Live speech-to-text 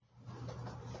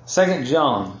2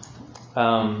 John,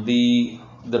 the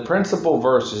principal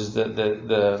verses,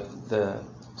 the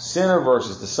center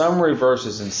verses, the summary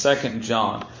verses in 2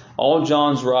 John. All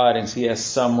John's writings, he has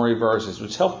summary verses,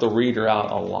 which help the reader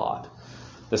out a lot.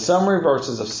 The summary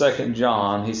verses of 2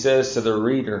 John, he says to the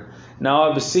reader, "Now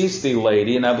I beseech thee,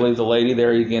 lady," and I believe the lady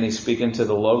there again, he's speaking to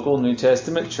the local New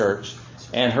Testament church,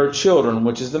 "and her children,"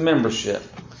 which is the membership,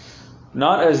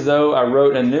 "not as though I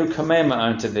wrote a new commandment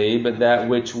unto thee, but that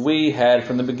which we had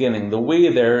from the beginning." The we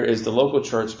there is the local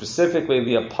church, specifically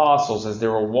the apostles, as they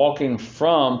were walking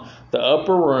from the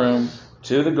upper room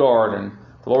to the garden.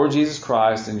 The Lord Jesus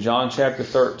Christ in John chapter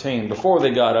 13, before they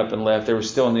got up and left, they were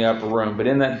still in the upper room. But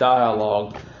in that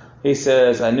dialogue, he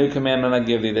says, "A new commandment I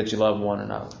give thee, that you love one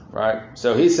another." Right?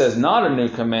 So he says, not a new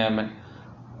commandment.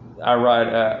 I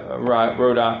wrote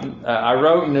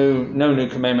no new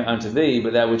commandment unto thee,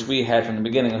 but that which we had from the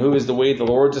beginning. Who is the we? The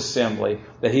Lord's assembly.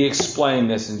 That he explained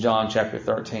this in John chapter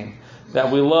 13. That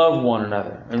we love one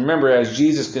another. And remember, as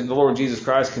the Lord Jesus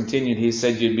Christ continued, he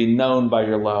said you'd be known by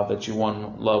your love, that you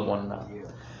love one another.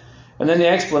 And then the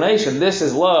explanation, this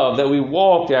is love, that we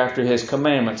walk after his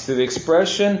commandments. Through the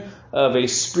expression of a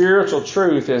spiritual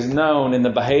truth is known in the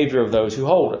behavior of those who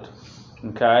hold it.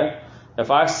 Okay?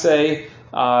 If I say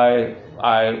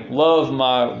I love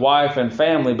my wife and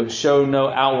family but show no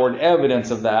outward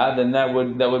evidence of that, then that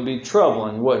would be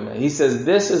troubling, wouldn't it? He says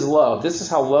this is love. This is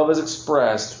how love is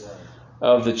expressed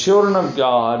of the children of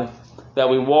God, that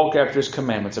we walk after his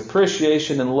commandments.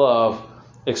 Appreciation and love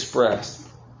expressed.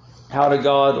 How did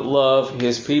God love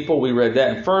his people? We read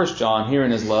that in 1 John,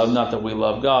 herein is love, not that we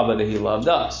love God, but that he loved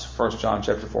us. 1 John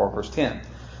chapter 4, verse 10.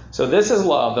 So this is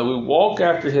love, that we walk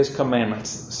after his commandments,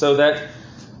 so that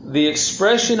the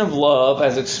expression of love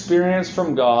as experienced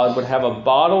from God would have a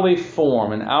bodily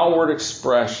form, an outward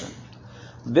expression.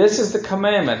 This is the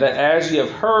commandment, that as ye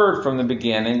have heard from the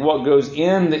beginning, what goes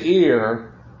in the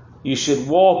ear, you should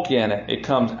walk in it. It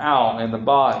comes out in the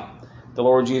body. The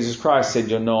Lord Jesus Christ said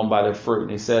you'll know them by their fruit.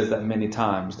 And he says that many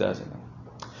times, doesn't he?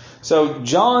 So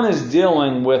John is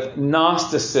dealing with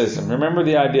Gnosticism. Remember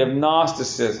the idea of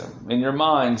Gnosticism. In your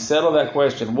mind, settle that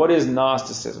question. What is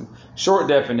Gnosticism? Short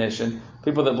definition,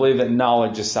 people that believe that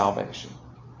knowledge is salvation.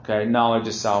 Okay, knowledge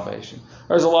is salvation.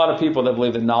 There's a lot of people that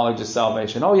believe that knowledge is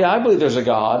salvation. Oh yeah, I believe there's a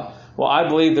God. Well, I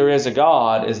believe there is a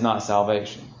God is not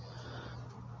salvation.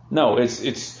 No, it's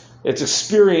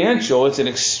experiential. It's an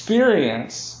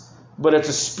experience. But it's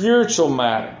a spiritual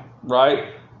matter, right?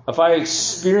 If I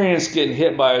experience getting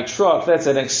hit by a truck, that's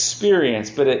an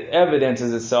experience, but it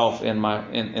evidences itself in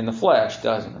the flesh,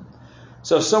 doesn't it?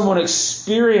 So if someone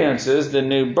experiences the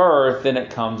new birth, then it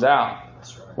comes out.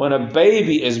 That's right. When a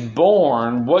baby is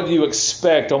born, what do you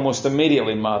expect almost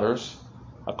immediately, mothers?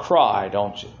 A cry,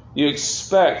 don't you? You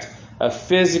expect a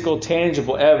physical,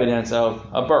 tangible evidence of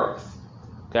a birth.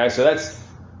 Okay, so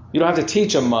you don't have to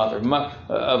teach a mother.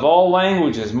 Of all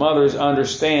languages, mothers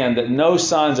understand that no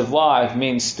signs of life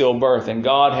means stillbirth. And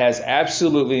God has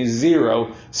absolutely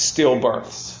zero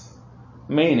stillbirths.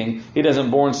 Meaning, he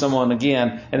doesn't born someone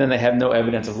again and then they have no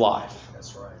evidence of life.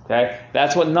 That's right. Okay?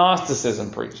 That's what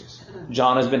Gnosticism preaches.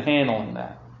 John has been handling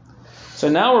that. So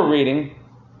now we're reading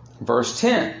verse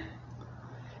 10.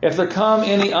 "If there come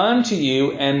any unto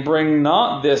you and bring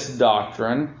not this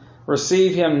doctrine,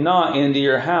 receive him not into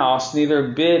your house, neither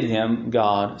bid him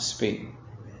Godspeed."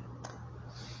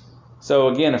 So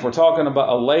again, if we're talking about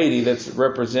a lady that's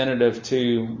representative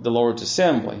to the Lord's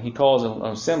assembly, he calls it an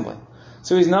assembly.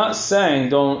 So he's not saying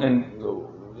don't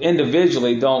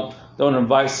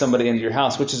invite somebody into your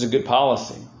house, which is a good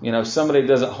policy. You know, if somebody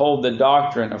doesn't hold the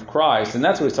doctrine of Christ, and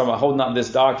that's what he's talking about, holding not this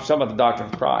doctrine, he's talking about the doctrine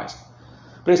of Christ.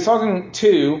 But he's talking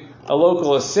to a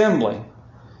local assembly.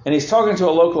 And he's talking to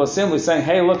a local assembly saying,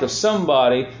 hey, look, if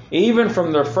somebody, even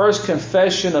from their first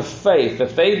confession of faith,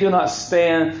 if they do not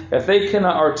stand, if they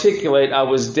cannot articulate, I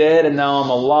was dead and now I'm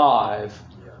alive,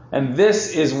 and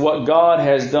this is what God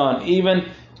has done, even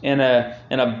in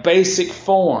a basic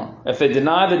form. If they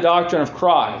deny the doctrine of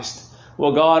Christ,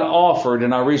 well, God offered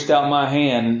and I reached out my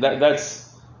hand. That's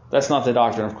not the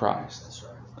doctrine of Christ. That's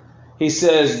right. He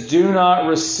says, do not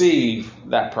receive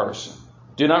that person.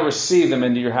 Do not receive them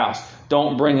into your house.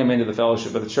 Don't bring him into the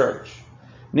fellowship of the church.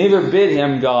 Neither bid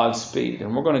him Godspeed.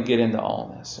 And we're going to get into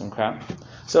all this. Okay?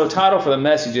 So title for the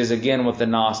message is Again with the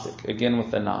Gnostic. Again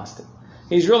with the Gnostic.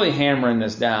 He's really hammering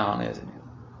this down, isn't he?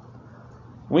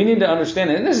 We need to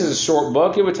understand it. And this is a short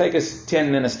book. It would take us 10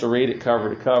 minutes to read it cover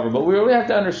to cover. But we really have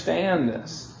to understand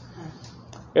this.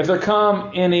 If there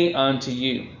come any unto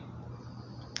you.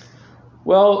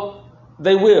 Well,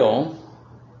 they will.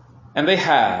 And they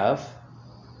have.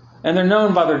 And they're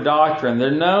known by their doctrine.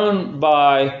 They're known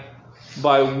by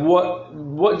by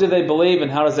what do they believe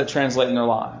and how does that translate in their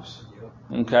lives.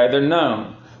 Okay, they're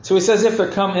known. So he says, if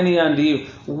there come any unto you,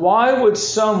 why would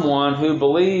someone who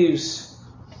believes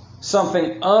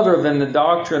something other than the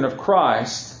doctrine of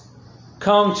Christ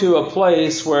come to a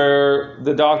place where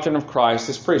the doctrine of Christ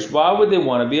is preached? Why would they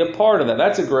want to be a part of that?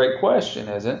 That's a great question,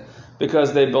 isn't it?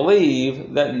 Because they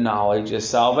believe that knowledge is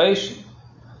salvation.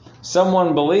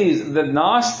 Someone believes the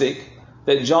Gnostic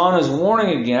that John is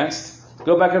warning against,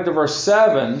 go back up to verse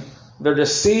 7, they're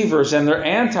deceivers and they're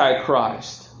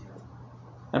antichrist.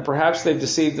 And perhaps they've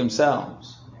deceived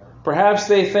themselves. Perhaps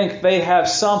they think they have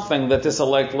something that this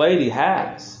elect lady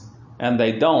has. And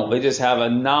they don't. They just have a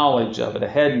knowledge of it, a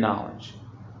head knowledge.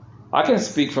 I can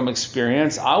speak from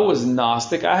experience. I was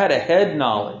Gnostic. I had a head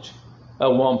knowledge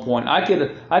at one point. I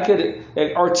could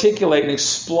articulate and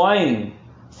explain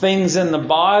things in the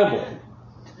Bible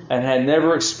and had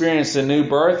never experienced a new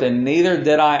birth, and neither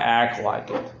did I act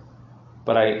like it.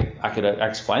 But I could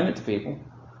explain it to people.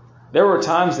 There were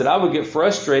times that I would get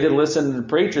frustrated listening to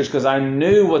preachers because I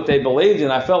knew what they believed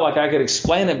and I felt like I could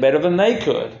explain it better than they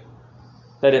could.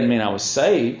 That didn't mean I was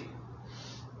saved.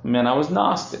 It meant I was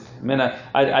Gnostic. It meant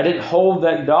I didn't hold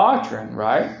that doctrine,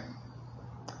 right?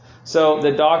 So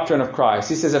the doctrine of Christ.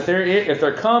 He says, if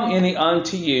there come any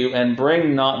unto you and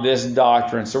bring not this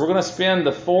doctrine. So we're going to spend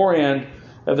the forend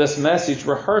of this message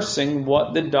rehearsing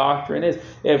what the doctrine is.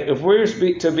 If we're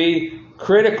to be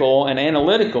critical and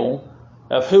analytical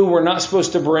of who we're not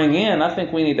supposed to bring in, I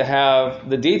think we need to have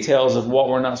the details of what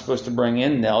we're not supposed to bring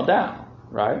in nailed down,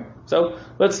 right? So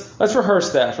let's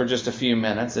rehearse that for just a few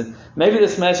minutes, and maybe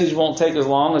this message won't take as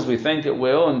long as we think it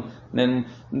will, and then,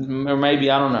 or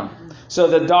maybe I don't know. So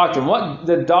the doctrine, what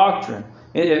the doctrine?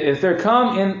 If there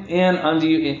come in unto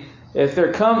you, if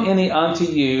there come any unto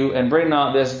you and bring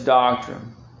not this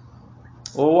doctrine,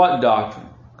 well, what doctrine?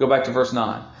 Go back to verse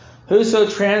 9. Whoso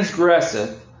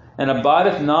transgresseth and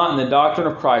abideth not in the doctrine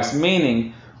of Christ,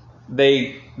 meaning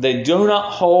they do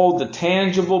not hold the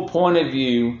tangible point of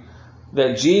view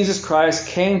that Jesus Christ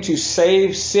came to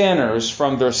save sinners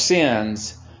from their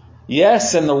sins,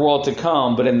 yes, in the world to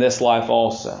come, but in this life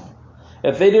also.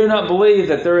 If they do not believe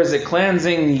that there is a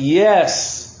cleansing,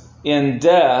 yes, in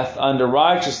death unto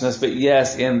righteousness, but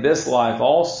yes, in this life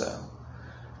also,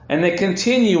 and they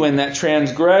continue in that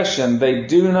transgression, they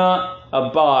do not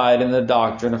abide in the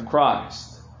doctrine of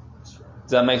Christ.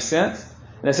 Does that make sense?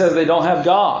 And it says they don't have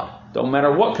God. Don't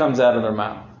matter what comes out of their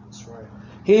mouth. That's right.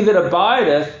 He that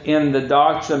abideth in the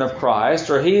doctrine of Christ,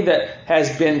 or he that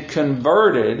has been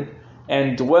converted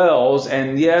and dwells,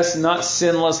 and yes, not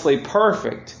sinlessly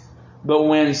perfect, but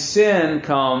when sin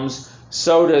comes,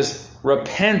 so does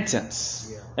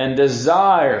repentance and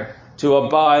desire to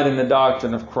abide in the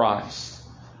doctrine of Christ.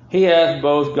 He hath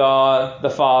both God, the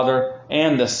Father,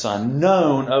 and the Son,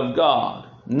 known of God.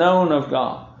 Known of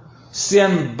God.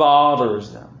 Sin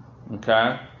bothers them.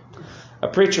 Okay? A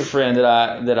preacher friend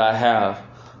that I have,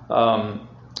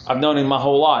 I've known him my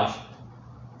whole life.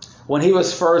 When he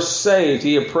was first saved,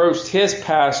 he approached his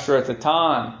pastor at the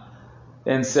time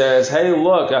and says, "Hey,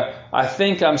 look, I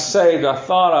think I'm saved. I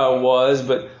thought I was,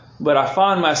 but I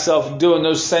find myself doing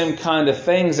those same kind of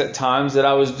things at times that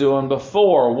I was doing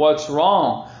before. What's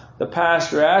wrong?" The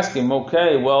pastor asked him,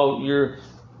 "Okay, well,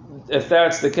 if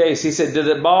that's the case," he said, "did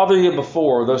it bother you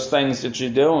before, those things that you're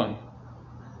doing?"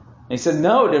 And he said,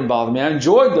 "No, it didn't bother me. I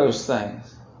enjoyed those things."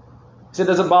 He said,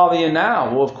 "Does it bother you now?"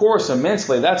 "Well, of course,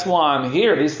 immensely. That's why I'm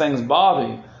here. These things bother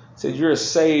you." He said, "You're a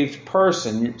saved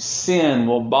person. Sin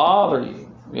will bother you.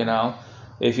 You know,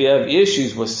 if you have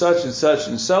issues with such and such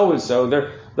and so,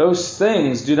 those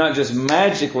things do not just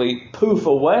magically poof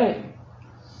away.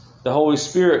 The Holy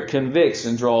Spirit convicts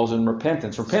and draws in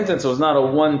repentance. Repentance was not a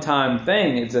one-time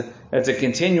thing. It's a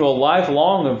continual,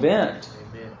 lifelong event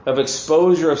of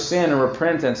exposure of sin and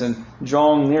repentance and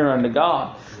drawing near unto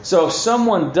God. So if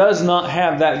someone does not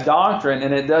have that doctrine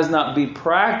and it does not be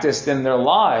practiced in their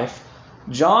life,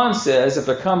 John says, if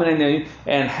they're coming in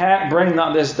and bring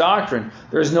not this doctrine,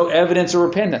 there is no evidence of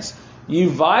repentance. You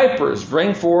vipers,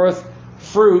 bring forth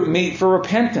fruit meet for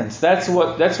repentance. That's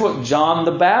what John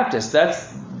the Baptist,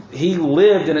 he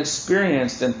lived and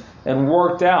experienced and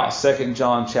worked out 2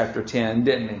 John chapter 10,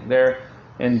 didn't he? There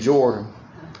in Jordan.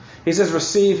 He says,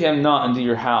 "Receive him not into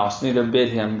your house, neither bid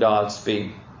him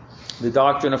Godspeed." The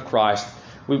doctrine of Christ.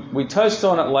 We touched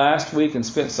on it last week and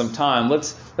spent some time.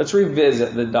 Let's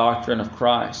revisit the doctrine of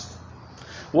Christ.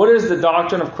 What is the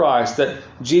doctrine of Christ? That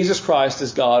Jesus Christ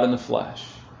is God in the flesh.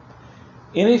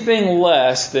 Anything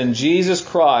less than Jesus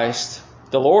Christ,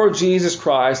 the Lord Jesus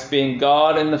Christ being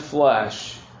God in the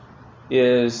flesh,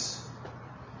 is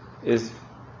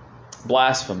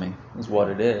blasphemy, is what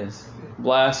it is.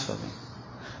 Blasphemy.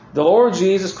 The Lord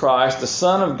Jesus Christ, the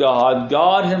Son of God,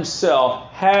 God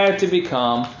Himself, had to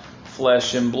become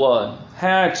flesh and blood.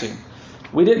 Had to.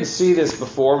 We didn't see this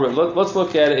before, but let's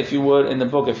look at it, if you would, in the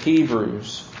book of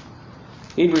Hebrews.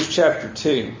 Hebrews chapter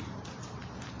 2.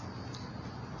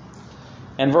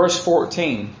 And verse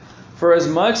 14. For as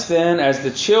much then as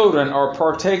the children are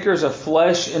partakers of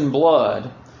flesh and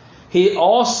blood, He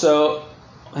also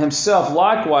Himself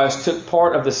likewise took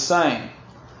part of the same,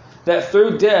 that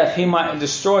through death He might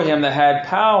destroy him that had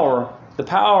power, the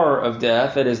power of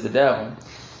death, that is the devil,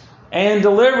 and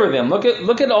deliver them. Look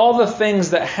at all the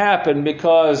things that happen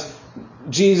because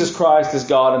Jesus Christ is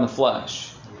God in the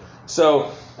flesh.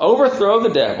 So, overthrow the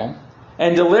devil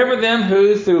and deliver them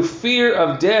who through fear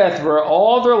of death were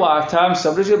all their lifetime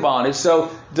subject to bondage.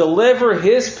 So, deliver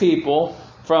His people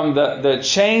from the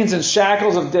chains and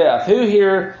shackles of death. Who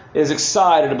here is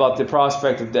excited about the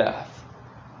prospect of death?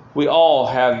 We all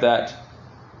have that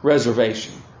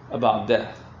reservation about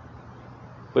death.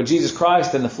 But Jesus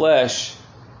Christ in the flesh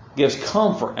gives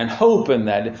comfort and hope in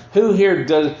that. Who here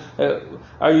does?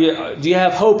 Do you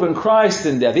have hope in Christ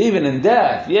in death? Even in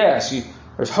death, yes,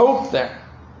 there's hope there.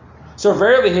 So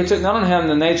verily He took not on Him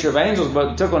the nature of angels,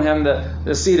 but took on Him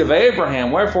the seed of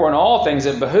Abraham. Wherefore in all things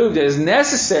it behooved, it is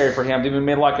necessary for Him to be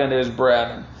made like unto His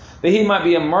brethren, that He might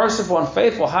be a merciful and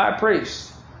faithful high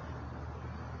priest.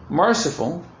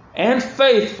 Merciful and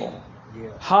faithful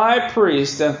high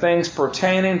priest in things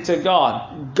pertaining to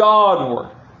God.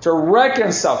 Godward. To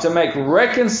reconcile, to make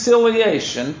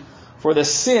reconciliation for the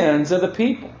sins of the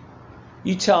people.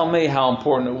 You tell me how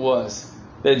important it was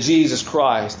that Jesus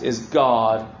Christ is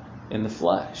God in the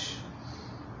flesh.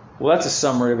 Well, that's a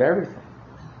summary of everything.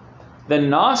 The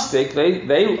Gnostic,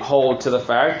 they hold to the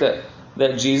fact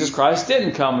that Jesus Christ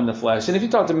didn't come in the flesh. And if you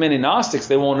talk to many Gnostics,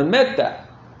 they won't admit that.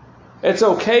 It's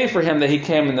okay for Him that He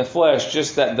came in the flesh,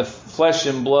 just that the flesh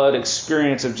and blood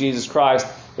experience of Jesus Christ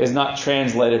is not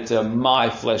translated to my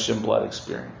flesh and blood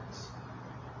experience.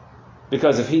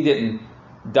 Because if He didn't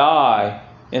die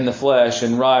in the flesh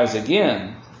and rise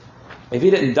again, if He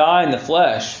didn't die in the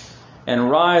flesh and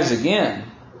rise again,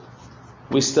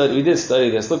 we did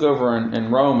study this. Look over in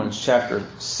Romans chapter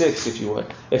 6, if you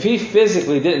would. If He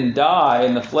physically didn't die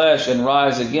in the flesh and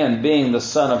rise again, being the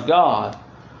Son of God,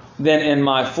 then in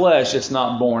my flesh it's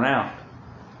not borne out.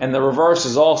 And the reverse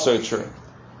is also true.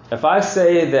 If I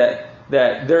say that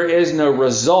there is no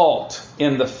result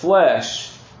in the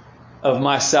flesh of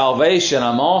my salvation,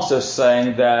 I'm also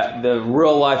saying that the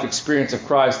real life experience of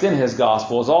Christ in His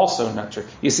gospel is also not true.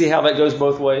 You see how that goes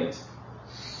both ways?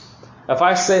 If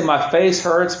I say my face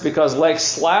hurts because Lex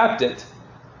slapped it,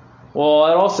 well,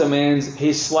 it also means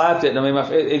he slapped it. I mean,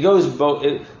 it goes both.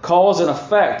 It cause and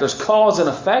effect. There's cause and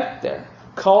effect there.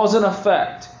 Cause and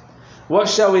effect. What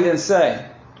shall we then say?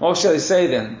 What shall He say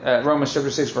then? Romans chapter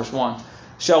 6, verse 1.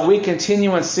 Shall we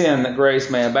continue in sin that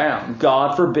grace may abound?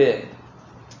 God forbid.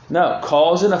 No,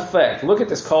 cause and effect. Look at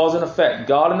this, cause and effect.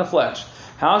 God in the flesh.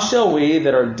 How shall we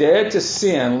that are dead to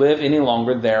sin live any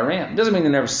longer therein? It doesn't mean you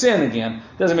never sin again.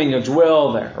 It doesn't mean you'll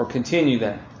dwell there or continue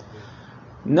there.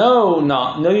 Know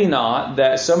ye not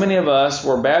that so many of us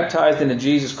were baptized into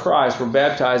Jesus Christ, were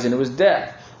baptized into His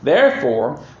death.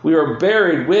 Therefore, we were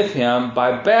buried with Him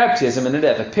by baptism into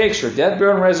death. A picture, death,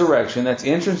 burial, and resurrection. That's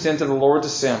entrance into the Lord's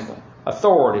assembly.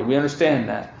 Authority, we understand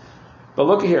that. But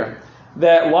look here.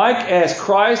 That like as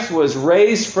Christ was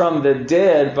raised from the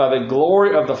dead by the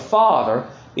glory of the Father,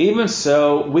 even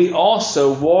so we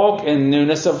also walk in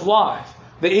newness of life.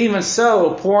 The even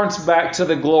so points back to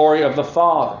the glory of the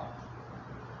Father.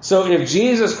 So if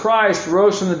Jesus Christ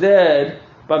rose from the dead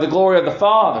by the glory of the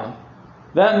Father,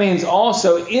 that means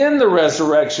also in the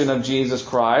resurrection of Jesus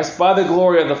Christ, by the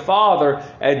glory of the Father,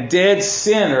 a dead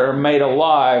sinner made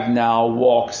alive now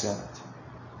walks in it.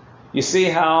 You see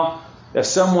how if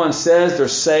someone says they're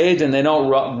saved and they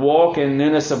don't walk in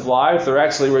newness of life, they're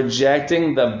actually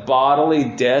rejecting the bodily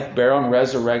death, burial, and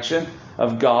resurrection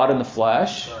of God in the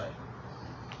flesh?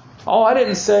 Oh, I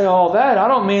didn't say all that. I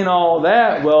don't mean all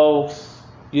that. Well,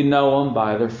 you know them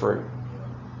by their fruit.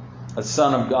 A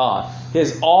Son of God.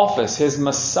 His office, His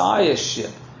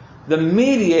Messiahship, the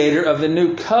mediator of the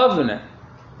new covenant,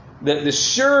 the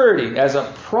surety as a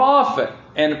prophet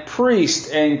and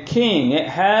priest and king, it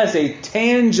has a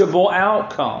tangible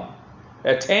outcome.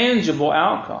 A tangible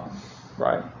outcome,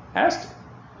 right? Has to.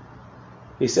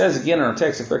 He says again in our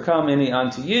text, if there come any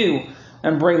unto you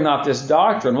and bring not this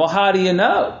doctrine, well, how do you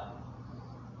know?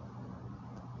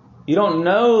 You don't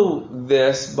know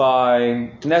this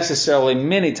by necessarily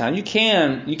many times. You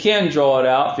can draw it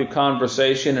out through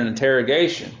conversation and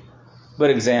interrogation, but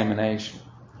examination.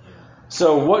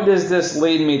 So what does this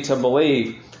lead me to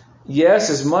believe? Yes,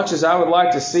 as much as I would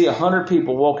like to see 100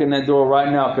 people walk in that door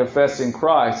right now confessing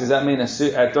Christ, does that mean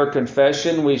at their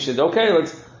confession we should, okay,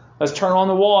 let's turn on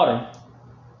the water,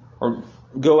 or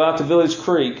go out to Village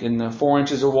Creek in the 4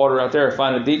 inches of water out there,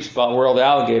 find a deep spot where all the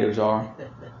alligators are?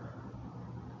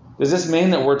 Does this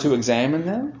mean that we're to examine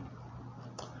them?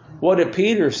 What did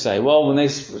Peter say? Well,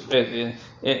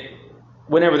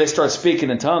 whenever they start speaking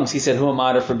in tongues, he said, "Who am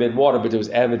I to forbid water?" But there was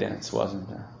evidence, wasn't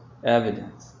there?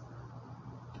 Evidence.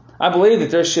 I believe that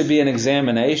there should be an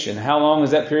examination. How long is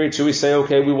that period? Should we say,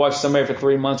 okay, we watch somebody for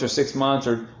 3 months or 6 months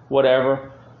or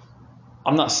whatever?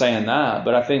 I'm not saying that,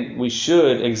 but I think we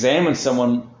should examine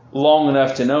someone long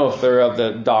enough to know if they're of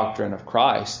the doctrine of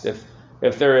Christ, if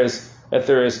there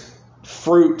is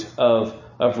fruit of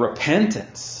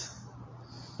repentance.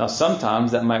 Now,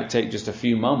 sometimes that might take just a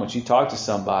few moments. You talk to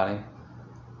somebody.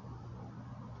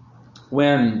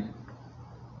 When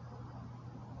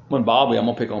Bobby, I'm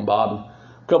going to pick on Bobby,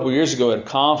 a couple of years ago at a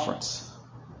conference,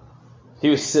 he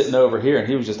was sitting over here and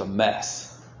he was just a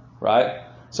mess, right?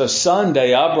 So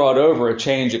Sunday I brought over a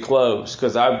change of clothes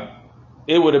because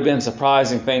it would have been a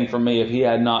surprising thing for me if he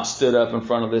had not stood up in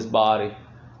front of this body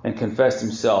and confessed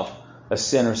himself a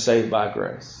sinner saved by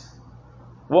grace.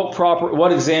 What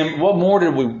more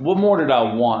did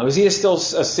I want? Was he still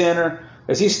a sinner?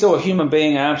 Is he still a human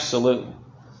being? Absolutely.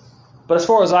 But as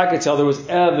far as I could tell, there was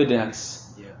evidence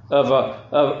of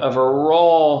a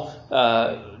raw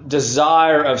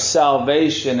desire of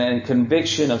salvation and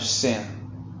conviction of sin,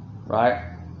 right?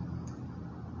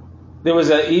 There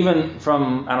was even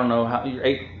from, I don't know, how you're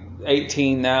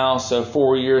 18 now, so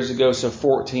 4 years ago, so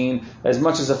 14, as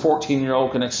much as a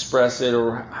 14-year-old can express it,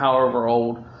 or however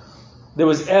old, there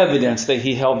was evidence that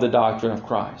he held the doctrine of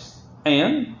Christ.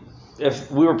 And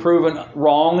if we were proven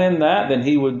wrong in that, then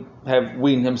he would have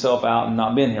weaned himself out and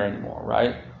not been here anymore,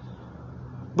 right?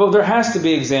 But there has to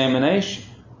be examination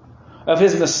of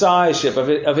his messiahship,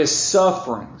 of his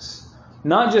sufferings.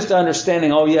 Not just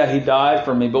understanding, oh yeah, he died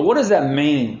for me, but what does that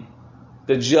mean?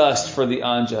 The just for the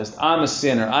unjust. I'm a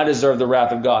sinner. I deserve the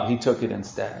wrath of God. He took it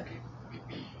instead.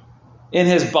 In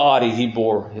his body, he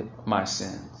bore my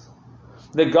sins.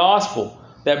 The gospel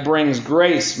that brings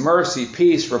grace, mercy,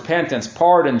 peace, repentance,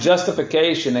 pardon,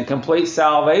 justification, and complete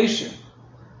salvation.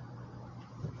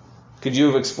 Could you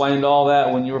have explained all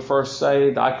that when you were first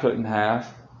saved? I couldn't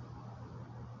have.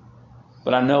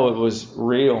 But I know it was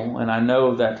real, and I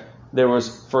know that there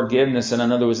was forgiveness, and I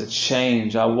know there was a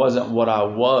change. I wasn't what I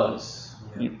was.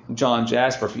 John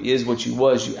Jasper, if he is what you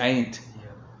was, you ain't.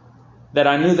 That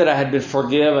I knew that I had been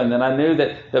forgiven, that I knew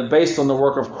that based on the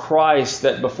work of Christ,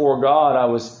 that before God I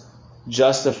was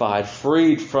justified,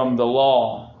 freed from the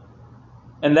law.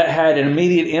 And that had an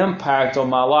immediate impact on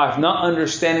my life. Not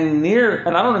understanding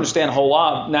and I don't understand a whole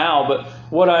lot now, but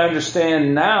what I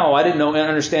understand now, I didn't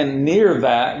understand near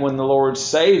that when the Lord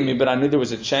saved me, but I knew there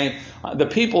was a change. The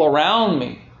people around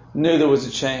me knew there was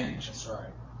a change. That's right.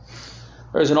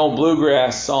 There's an old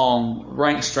bluegrass song,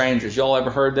 Rank Strangers. Y'all ever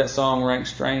heard that song, Rank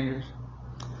Strangers?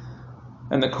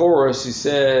 And the chorus, he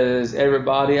says,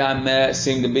 everybody I met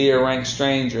seemed to be a rank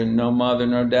stranger. No mother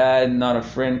nor dad, not a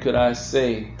friend could I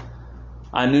see.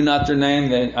 I knew not their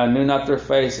name, I knew not their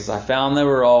faces. I found they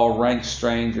were all rank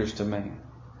strangers to me.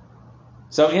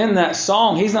 So in that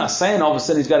song, he's not saying all of a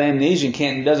sudden he's got amnesia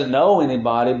and doesn't know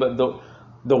anybody, but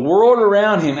the world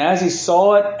around him, as he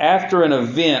saw it after an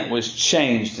event, was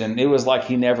changed. And it was like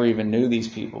he never even knew these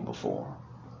people before.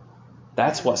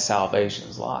 That's what salvation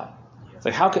is like. It's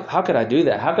like, how could I do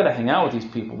that? How could I hang out with these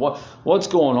people? What's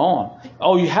going on?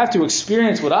 Oh, you have to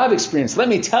experience what I've experienced. Let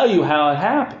me tell you how it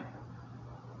happened.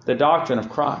 The doctrine of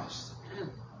Christ.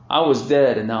 I was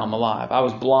dead and now I'm alive. I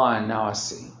was blind, now I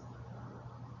see.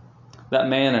 That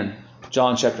man in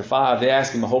John chapter 5, they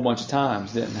asked him a whole bunch of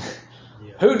times, didn't they?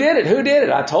 Yeah. Who did it? Who did it?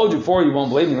 I told you before, you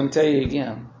won't believe me. Let me tell you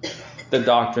again. The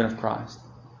doctrine of Christ.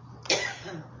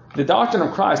 The doctrine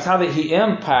of Christ, how that he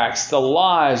impacts the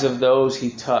lives of those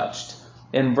he touched.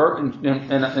 In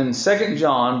 2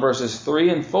 John verses 3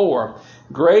 and 4,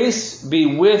 grace be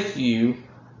with you,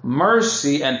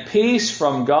 mercy and peace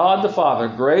from God the Father.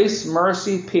 Grace,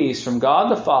 mercy, peace from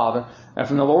God the Father and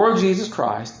from the Lord Jesus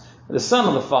Christ, the Son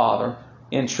of the Father,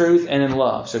 in truth and in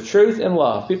love. So truth and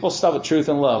love. People stop at truth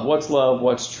and love. What's love?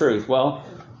 What's truth? Well,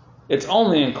 it's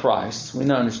only in Christ. We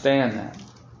don't understand that.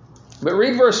 But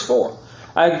read verse 4.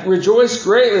 I rejoice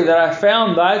greatly that I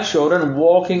found thy children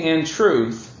walking in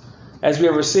truth, as we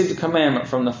have received a commandment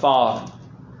from the Father.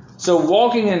 So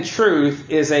walking in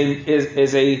truth is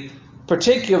a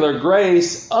particular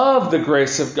grace of the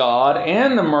grace of God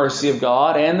and the mercy of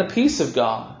God and the peace of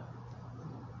God.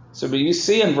 So but you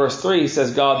see in verse 3, he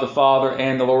says God the Father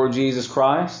and the Lord Jesus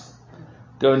Christ.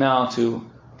 Go now to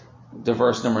to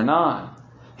verse number 9.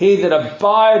 He that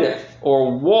abideth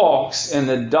or walks in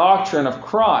the doctrine of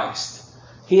Christ,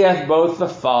 he hath both the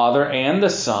Father and the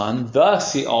Son.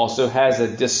 Thus he also has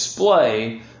a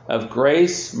display of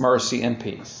grace, mercy, and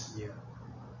peace. Yeah.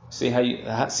 See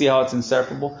how it's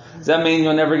inseparable? Does that mean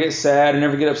you'll never get sad, and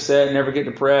never get upset, never get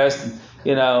depressed, and,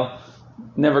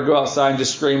 never go outside and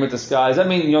just scream at the sky? Does that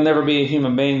mean you'll never be a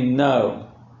human being? No.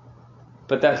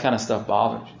 But that kind of stuff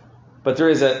bothers you. But there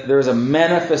is a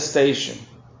manifestation.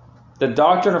 The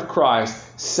doctrine of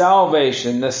Christ,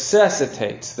 salvation,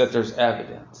 necessitates that there's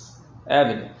evidence.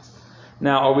 Evidence.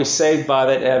 Now, are we saved by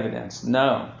that evidence?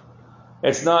 No.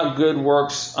 It's not good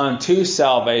works unto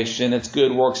salvation. It's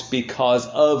good works because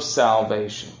of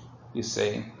salvation. You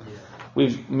see.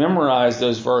 We've memorized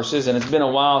those verses, and it's been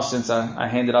a while since I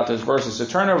handed out those verses. So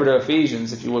turn over to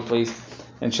Ephesians, if you would please,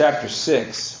 in chapter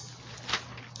 6.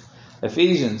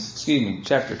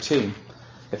 Chapter 2.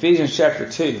 Ephesians chapter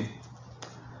 2.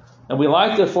 And we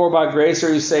like that, for by grace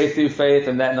are you saved through faith,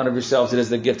 and that not of yourselves, it is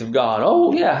the gift of God.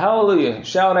 Oh yeah, hallelujah.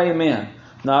 Shout amen.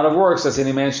 Not of works, lest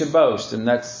any man should boast. And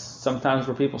that's sometimes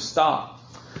where people stop.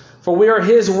 For we are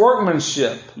his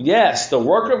workmanship. Yes, the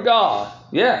work of God.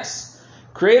 Yes.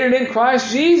 Created in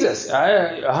Christ Jesus.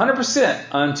 100%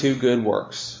 unto good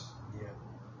works.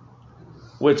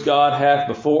 Which God hath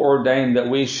before ordained that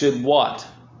we should what?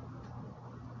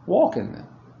 Walk in them.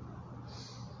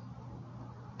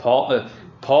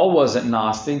 Paul wasn't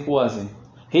Gnostic, was he?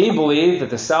 He believed that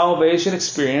the salvation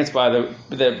experience by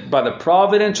the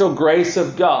providential grace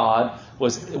of God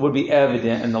would be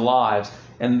evident in the lives.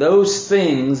 And those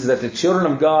things that the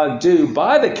children of God do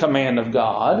by the command of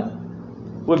God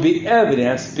would be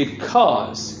evidenced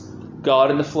because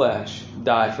God in the flesh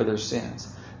died for their sins.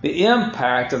 The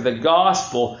impact of the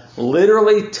gospel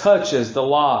literally touches the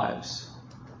lives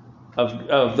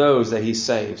of those that he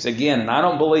saves. Again, and I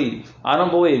don't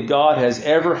believe God has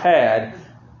ever had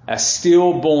a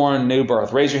stillborn new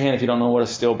birth. Raise your hand if you don't know what a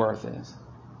stillbirth is.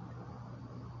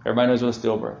 Everybody knows what a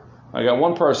stillbirth. I got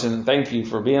one person, thank you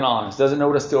for being honest, doesn't know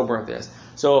what a stillbirth is.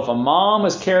 So if a mom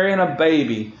is carrying a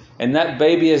baby and that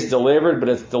baby is delivered, but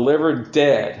it's delivered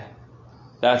dead,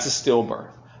 that's a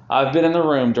stillbirth. I've been in the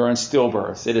room during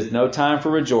stillbirths. It is no time for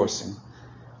rejoicing.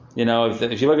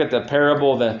 If you look at the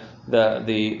parable,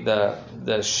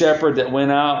 the shepherd that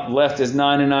went out left his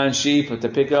 99 sheep to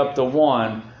pick up the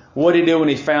one. What did he do when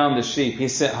he found the sheep? He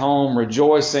sent home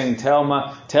rejoicing. Tell him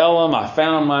I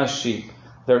found my sheep.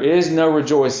 There is no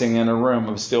rejoicing in a room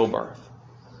of stillbirth.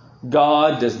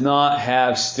 God does not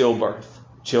have stillbirth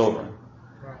children.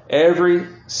 Every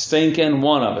stinking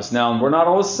one of us. Now, we're not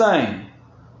all the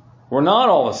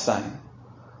same.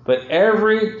 But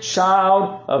every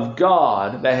child of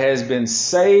God that has been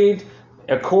saved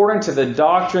according to the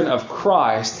doctrine of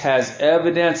Christ has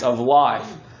evidence of life.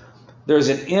 There's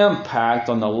an impact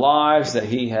on the lives that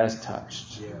he has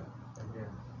touched.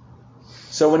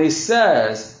 So when he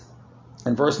says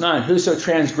in verse 9, whoso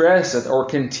transgresseth or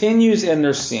continues in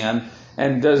their sin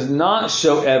and does not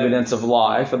show evidence of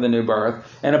life, of the new birth,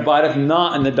 and abideth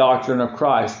not in the doctrine of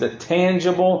Christ, the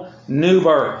tangible new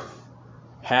birth,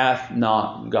 hath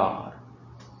not God.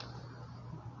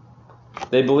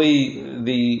 They believe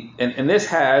and this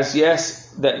has,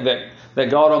 yes, that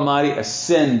God Almighty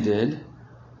ascended,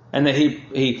 and that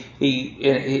He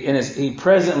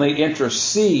presently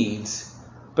intercedes,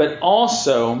 but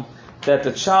also that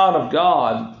the child of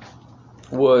God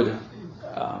would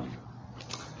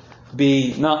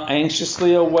be not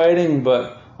anxiously awaiting,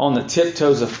 but on the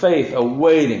tiptoes of faith,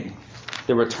 awaiting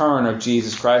the return of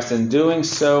Jesus Christ, and doing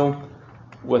so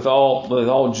with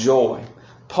all joy.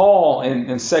 Paul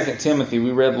in 2 Timothy,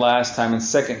 we read last time in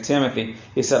 2 Timothy,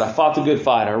 he said, I fought the good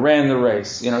fight, I ran the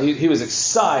race. He was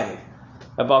excited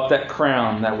about that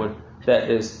crown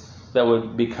that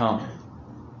would be coming.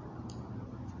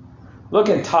 Look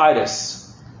in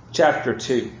Titus chapter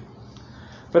 2.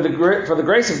 For the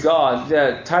grace of God,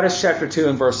 Titus chapter 2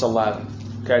 and verse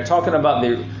 11. Okay, talking about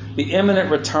the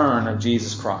imminent return of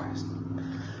Jesus Christ.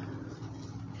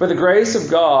 For the grace of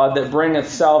God that bringeth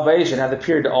salvation hath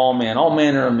appeared to all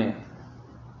manner of men,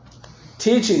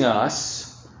 teaching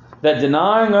us that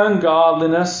denying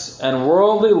ungodliness and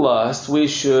worldly lust, we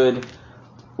should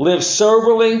live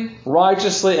soberly,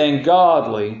 righteously, and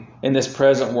godly in this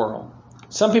present world.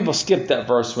 Some people skip that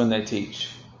verse when they teach.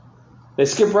 They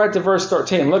skip right to verse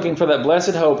 13, looking for that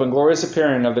blessed hope and glorious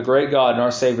appearing of the great God and our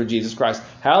Savior Jesus Christ.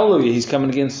 Hallelujah, He's coming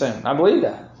again soon. I believe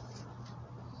that.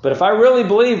 But if I really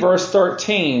believe verse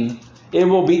 13, it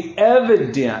will be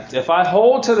evident if I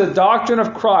hold to the doctrine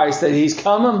of Christ that He's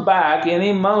coming back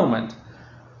any moment.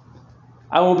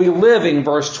 I will be living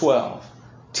verse 12.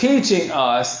 teaching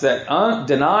us that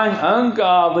denying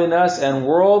ungodliness and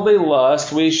worldly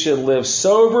lust, we should live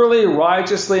soberly,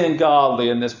 righteously, and godly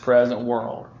in this present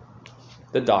world.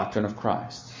 The doctrine of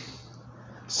Christ.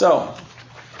 So,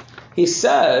 he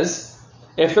says,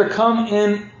 if there come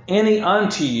any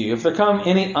unto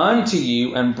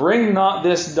you and bring not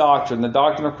this doctrine, the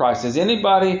doctrine of Christ. Is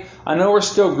anybody, I know we're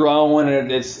still growing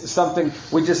and it's something,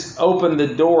 we just opened the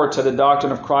door to the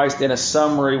doctrine of Christ in a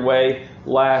summary way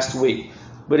last week.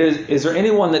 But is there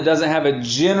anyone that doesn't have a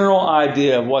general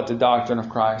idea of what the doctrine of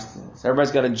Christ is?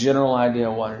 Everybody's got a general idea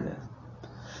of what it is.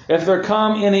 If there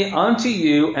come any unto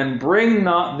you and bring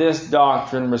not this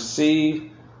doctrine,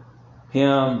 receive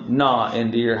him not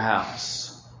into your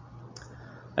house.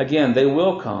 Again, they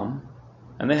will come,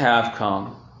 and they have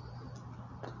come.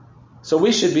 So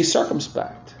we should be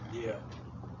circumspect. Yeah.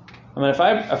 I mean, if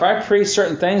I preach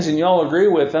certain things and y'all agree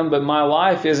with them, but my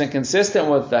life isn't consistent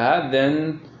with that,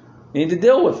 then you need to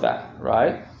deal with that,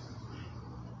 right?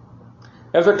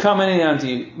 If there come any unto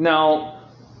you. Now,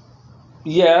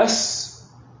 yes,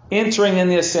 entering in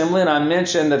the assembly, and I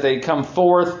mentioned that they come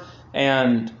forth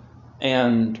and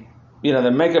they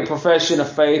make a profession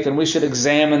of faith, and we should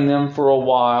examine them for a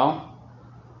while.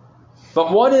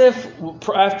 But what if,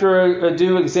 after a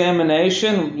due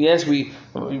examination, yes, we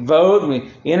vote,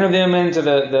 we enter them into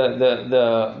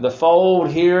the fold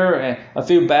here, and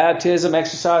through baptism,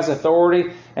 exercise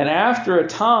authority, and after a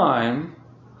time,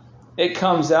 it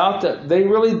comes out that they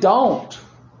really don't.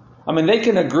 I mean, they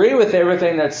can agree with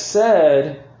everything that's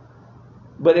said,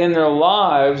 but in their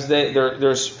lives,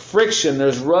 there's friction,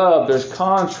 there's rub, there's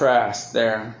contrast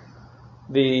there.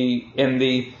 In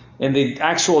the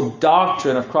actual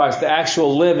doctrine of Christ, the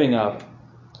actual living of it.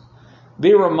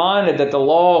 Be reminded that the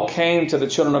law came to the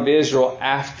children of Israel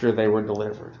after they were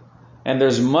delivered. And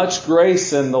there's much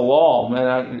grace in the law.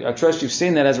 And I trust you've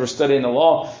seen that as we're studying the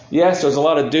law. Yes, there's a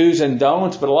lot of do's and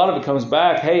don'ts, but a lot of it comes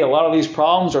back. Hey, a lot of these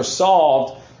problems are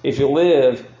solved if you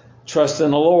live trusting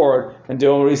the Lord and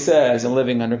doing what He says and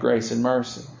living under grace and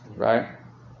mercy. Right?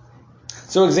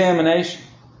 So examination.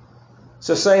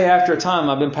 So say after a time,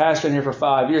 I've been pastoring here for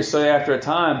 5 years, say after a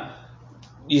time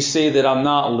you see that I'm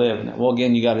not living it. Well,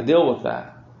 again, you got to deal with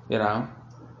that,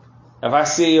 If I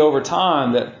see over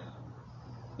time that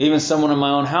even someone in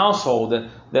my own household,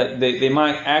 that they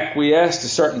might acquiesce to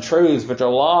certain truths, but their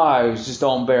lives just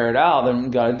don't bear it out, then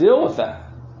you've got to deal with that.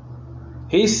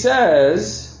 He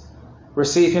says,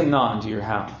 receive him not into your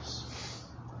house.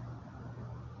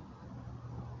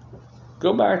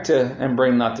 Go back to and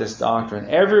bring not this doctrine.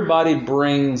 Everybody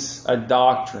brings a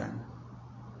doctrine.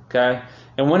 Okay?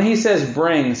 And when he says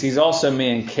brings, he's also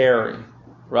meaning carry.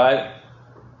 Right?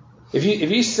 If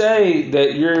you say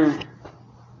that you're,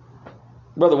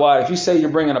 Brother White, if you say you're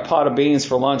bringing a pot of beans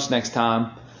for lunch next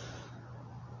time,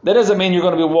 that doesn't mean you're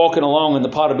going to be walking along and the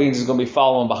pot of beans is going to be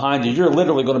following behind you. You're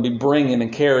literally going to be bringing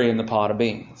and carrying the pot of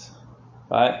beans.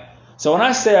 Right? So when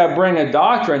I say I bring a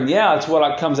doctrine, yeah, it's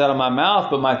what comes out of my mouth,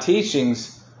 but my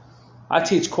teachings, I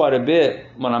teach quite a bit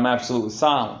when I'm absolutely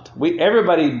silent.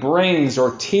 Everybody brings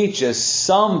or teaches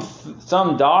some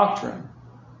doctrine.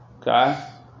 Okay?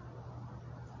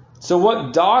 So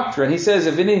what doctrine? He says,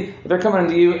 if they're coming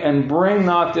to you and bring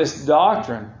not this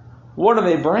doctrine, what are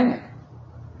they bringing?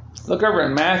 Look over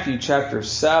in Matthew chapter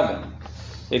 7,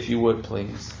 if you would,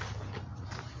 please.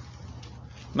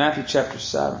 Matthew chapter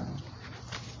 7.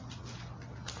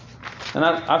 And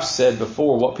I've said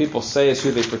before, what people say is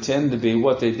who they pretend to be.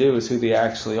 What they do is who they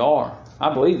actually are.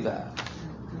 I believe that.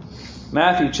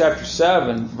 Matthew chapter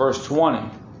 7, verse 20.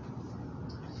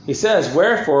 He says,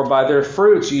 wherefore by their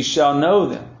fruits ye shall know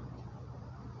them.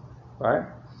 Right?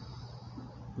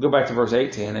 Go back to verse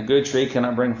 18. A good tree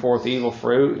cannot bring forth evil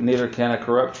fruit, neither can a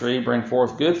corrupt tree bring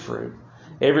forth good fruit.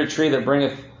 Every tree that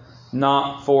bringeth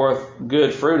not forth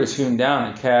good fruit is hewn down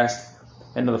and cast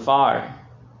into the fire.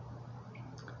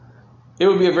 It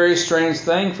would be a very strange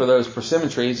thing for those persimmon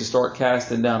trees to start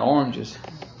casting down oranges.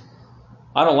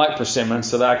 I don't like persimmons,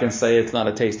 so that I can say it's not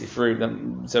a tasty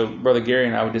fruit. So Brother Gary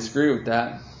and I would disagree with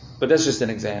that. But that's just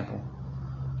an example.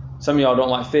 Some of y'all don't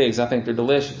like figs. I think they're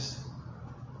delicious.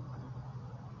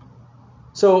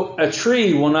 So a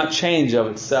tree will not change of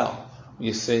itself,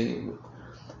 you see.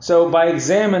 So by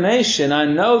examination, I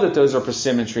know that those are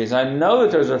persimmon trees. I know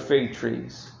that those are fig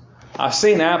trees. I've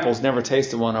seen apples, never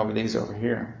tasted one over these over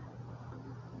here.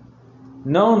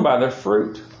 Known by their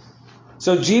fruit.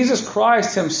 So Jesus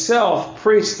Christ himself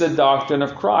preached the doctrine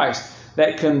of Christ,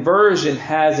 that conversion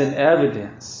has an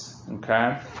evidence.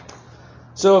 Okay?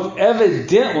 So if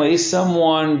evidently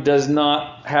someone does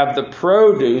not have the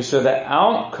produce or the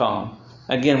outcome,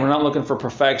 again, we're not looking for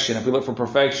perfection. If we look for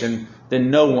perfection,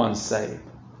 then no one's saved.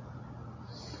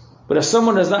 But if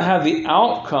someone does not have the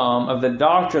outcome of the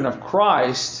doctrine of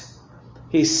Christ,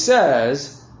 he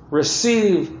says,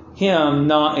 receive him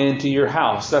not into your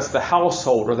house. That's the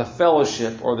household or the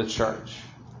fellowship or the church.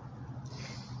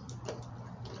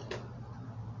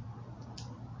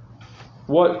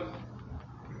 What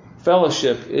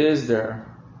fellowship is there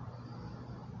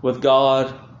with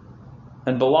God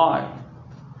and Belial?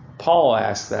 Paul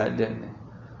asked that, didn't he?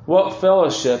 What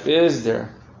fellowship is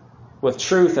there with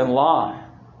truth and lie?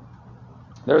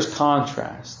 There's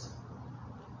contrast.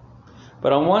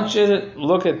 But I want you to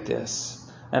look at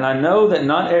this. And I know that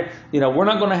we're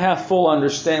not going to have full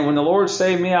understanding. When the Lord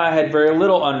saved me, I had very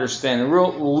little understanding,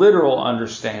 real literal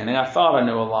understanding. I thought I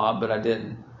knew a lot, but I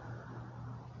didn't.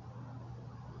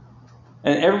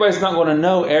 And everybody's not going to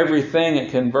know everything at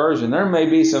conversion. There may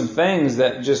be some things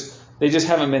that they just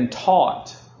haven't been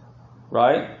taught,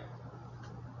 right?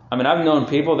 I mean, I've known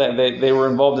people that they were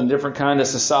involved in different kinds of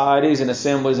societies and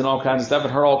assemblies and all kinds of stuff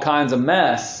and heard all kinds of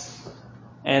mess.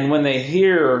 And when they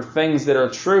hear things that are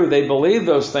true, they believe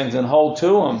those things and hold to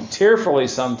them tearfully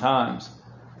sometimes.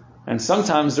 And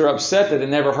sometimes they're upset that they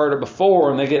never heard it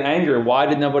before and they get angry. Why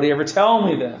did nobody ever tell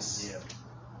me this? Yeah.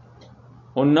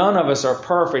 Well, none of us are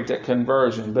perfect at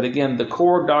conversion. But again, the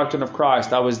core doctrine of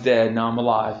Christ, I was dead, now I'm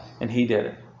alive. And He did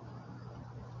it.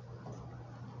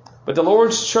 But the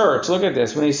Lord's church, look at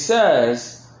this. When He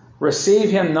says,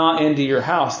 receive him not into your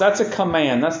house, that's a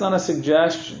command. That's not a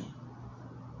suggestion.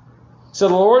 So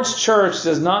the Lord's church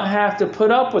does not have to put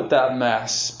up with that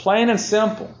mess. Plain and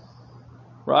simple.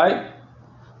 Right?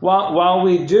 While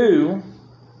we do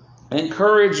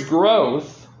encourage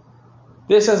growth,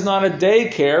 this is not a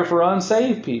daycare for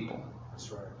unsaved people. That's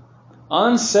right.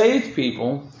 Unsaved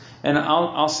people, and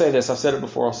I'll say this, I've said it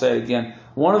before, I'll say it again.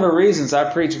 One of the reasons I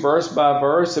preach verse by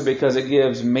verse is because it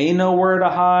gives me nowhere to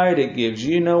hide, it gives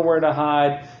you nowhere to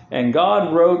hide. And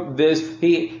God wrote this,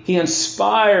 He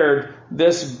inspired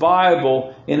this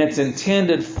Bible in its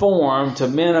intended form to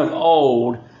men of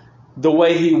old the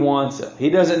way He wants it. He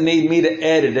doesn't need me to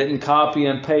edit it and copy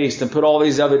and paste and put all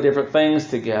these other different things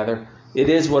together. It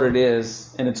is what it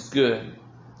is, and it's good,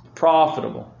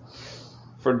 profitable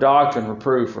for doctrine,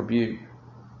 reproof, rebuke.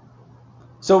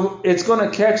 So it's going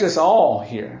to catch us all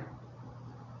here.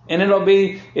 And it'll rub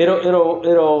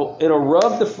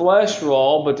the flesh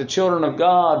raw, but the children of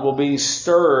God will be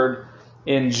stirred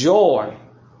in joy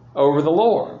over the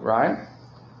Lord, right?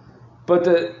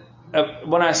 But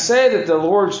when I say that the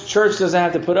Lord's church doesn't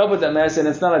have to put up with that mess, and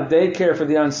it's not a daycare for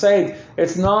the unsaved,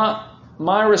 it's not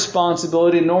my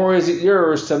responsibility, nor is it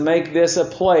yours, to make this a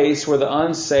place where the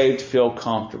unsaved feel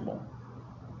comfortable.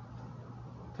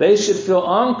 They should feel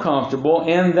uncomfortable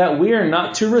in that we are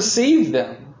not to receive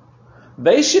them.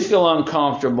 They should feel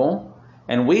uncomfortable,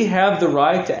 and we have the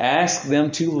right to ask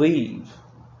them to leave.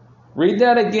 Read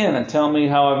that again and tell me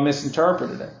how I've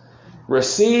misinterpreted it.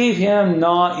 Receive him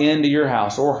not into your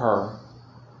house, or her.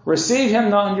 Receive him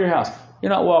not into your house.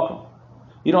 You're not welcome.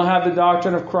 You don't have the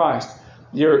doctrine of Christ.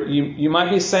 You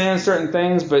might be saying certain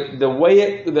things, but the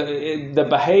way the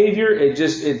behavior,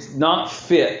 it's not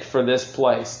fit for this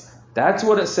place. That's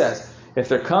what it says. If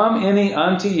there come any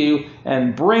unto you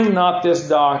and bring not this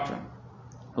doctrine,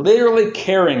 literally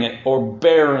carrying it or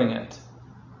bearing it,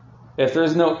 if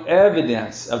there's no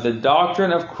evidence of the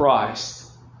doctrine of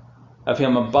Christ, of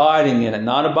Him abiding in it,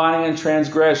 not abiding in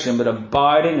transgression, but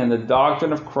abiding in the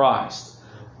doctrine of Christ,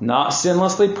 not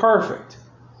sinlessly perfect,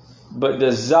 but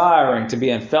desiring to be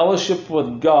in fellowship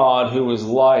with God who is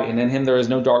light, and in Him there is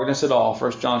no darkness at all,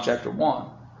 1 John chapter 1.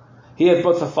 He hath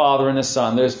both the Father and the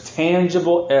Son. There's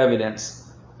tangible evidence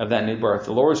of that new birth.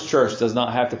 The Lord's church does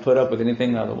not have to put up with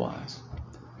anything otherwise.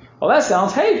 Well, that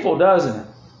sounds hateful, doesn't it?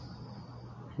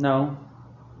 No.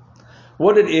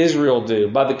 What did Israel do?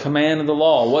 By the command of the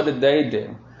law, what did they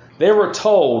do? They were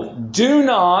told, do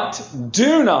not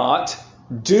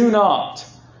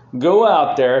go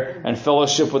out there and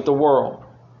fellowship with the world.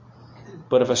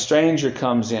 But if a stranger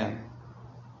comes in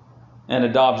and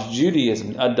adopts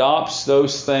Judaism, adopts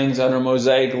those things under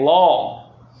Mosaic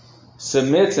law,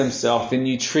 submits himself, then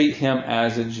you treat him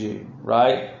as a Jew,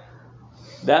 right?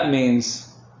 That means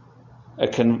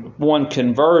one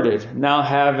converted, now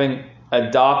having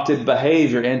adopted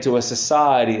behavior into a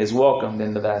society, is welcomed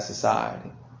into that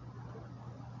society.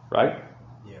 Right?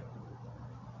 Yeah.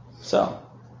 So,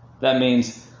 that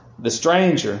means the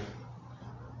stranger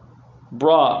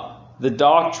brought the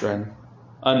doctrine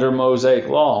under Mosaic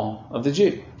law of the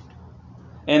Jew.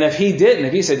 And if he didn't,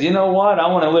 if he said, you know what, I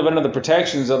want to live under the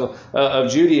protections of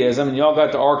Judaism, and y'all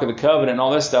got the Ark of the Covenant and all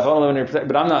this stuff, I want to live under your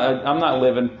but I'm not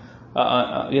living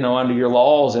under your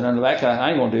laws and under that kind of, I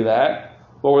ain't going to do that.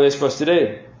 What were they supposed to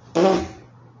do?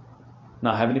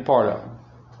 Not have any part of them.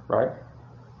 right?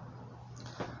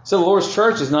 So the Lord's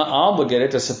church is not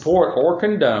obligated to support or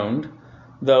condone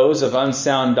those of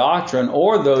unsound doctrine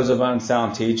or those of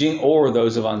unsound teaching or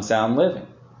those of unsound living.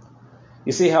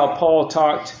 You see how Paul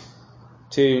talked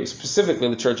to specifically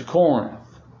the church of Corinth.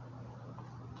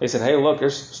 He said, hey, look,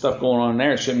 there's stuff going on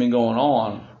there that shouldn't be going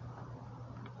on.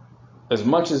 As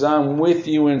much as I'm with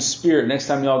you in spirit, next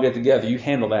time y'all get together, you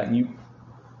handle that and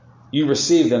you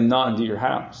receive them not into your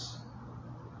house.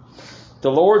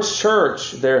 The Lord's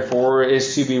church, therefore,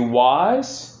 is to be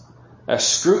wise, a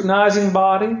scrutinizing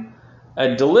body,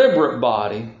 a deliberate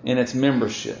body in its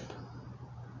membership.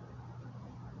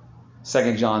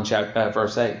 2 John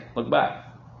verse 8. Look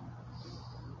back.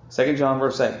 2 John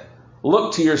verse 8.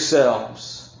 Look to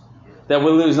yourselves, that we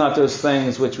lose not those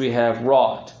things which we have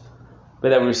wrought, but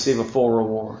that we receive a full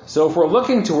reward. So if we're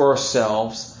looking to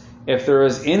ourselves, if there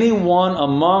is anyone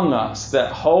among us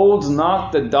that holds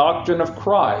not the doctrine of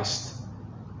Christ,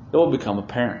 it will become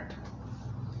apparent.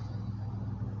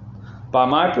 By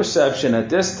my perception at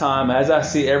this time, as I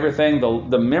see everything,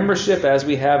 the membership as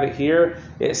we have it here,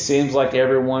 it seems like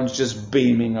everyone's just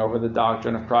beaming over the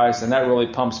doctrine of Christ, and that really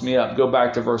pumps me up. Go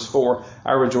back to verse 4.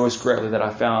 I rejoice greatly that I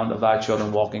found of thy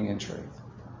children walking in truth.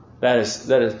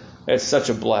 It's such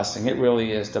a blessing. It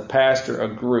really is to pastor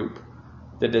a group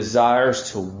that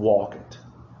desires to walk it,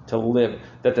 to live it.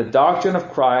 That the doctrine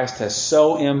of Christ has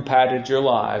so impacted your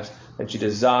lives that you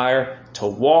desire to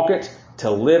walk it, to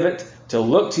live it, to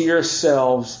look to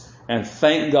yourselves and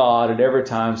thank God at every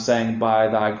time saying, by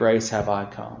thy grace have I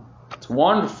come. It's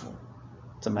wonderful.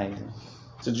 It's amazing.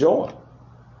 It's a joy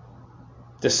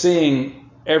to seeing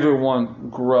everyone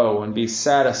grow and be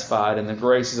satisfied in the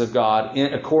graces of God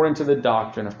according to the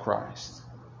doctrine of Christ.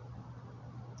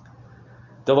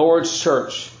 The Lord's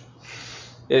church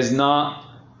is not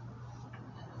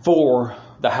for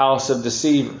the house of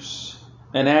deceivers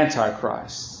and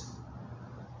antichrists,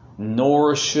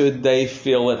 nor should they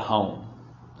feel at home.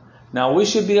 Now, we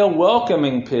should be a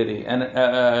welcoming party,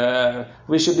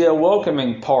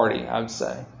 I would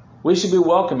say. We should be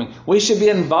welcoming. We should be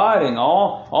inviting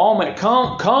all men.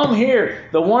 Come hear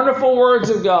the wonderful words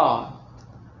of God.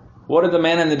 What did the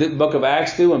man in the book of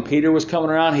Acts do when Peter was coming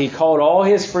around? He called all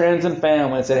his friends and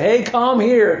family and said, hey, come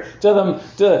here to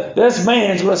this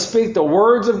man's going to speak the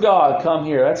words of God. Come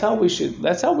here. That's how we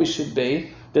should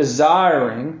be,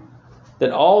 desiring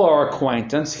that all our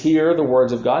acquaintance hear the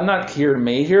words of God. Not hear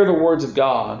me, hear the words of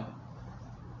God.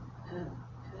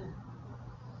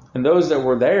 And those that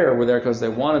were there because they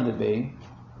wanted to be.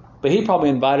 But he probably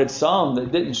invited some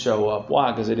that didn't show up.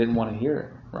 Why? Because they didn't want to hear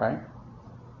it, right?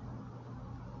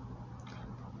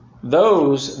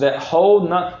 Those that hold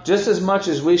not, just as much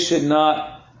as we should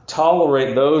not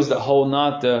tolerate those that hold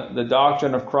not the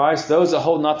doctrine of Christ, those that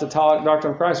hold not the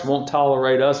doctrine of Christ won't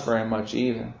tolerate us very much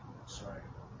either.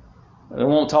 They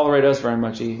won't tolerate us very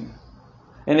much either.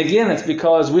 And again, it's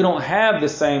because we don't have the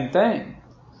same thing.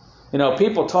 You know,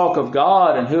 people talk of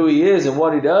God and who He is and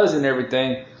what He does and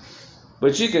everything,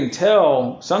 but you can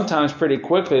tell sometimes pretty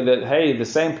quickly that, hey, the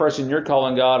same person you're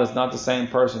calling God is not the same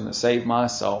person that saved my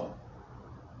soul.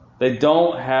 They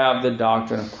don't have the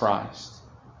doctrine of Christ.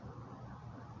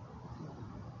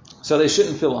 So they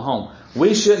shouldn't feel at home.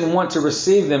 We shouldn't want to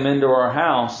receive them into our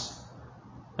house,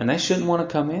 and they shouldn't want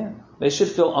to come in. They should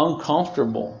feel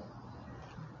uncomfortable.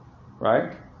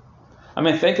 Right? I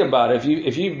mean, think about it.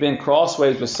 If you've been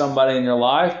crossways with somebody in your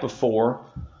life before,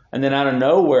 and then out of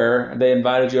nowhere they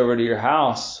invited you over to your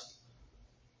house,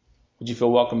 would you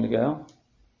feel welcome to go?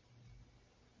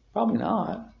 Probably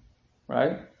not.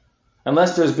 Right?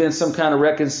 Unless there's been some kind of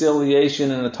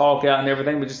reconciliation and a talk out and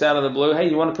everything, but just out of the blue, hey,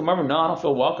 you want to come over? No, I don't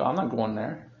feel welcome. I'm not going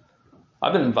there.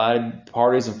 I've been invited to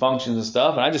parties and functions and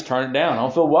stuff, and I just turn it down. I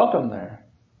don't feel welcome there.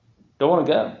 Don't want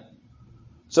to go.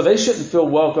 So they shouldn't feel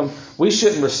welcome. We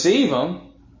shouldn't receive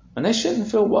them, and they shouldn't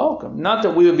feel welcome. Not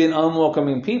that we would be an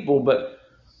unwelcoming people, but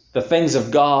the things of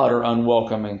God are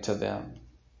unwelcoming to them,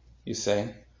 you see,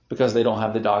 because they don't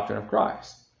have the doctrine of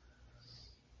Christ.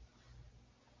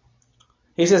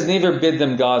 He says, neither bid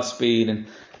them Godspeed.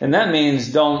 And that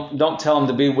means don't tell them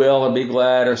to be well or be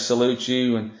glad or salute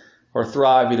you or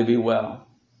thrive you to be well.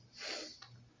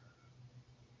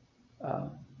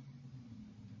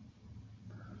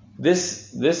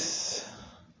 This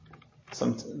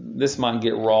might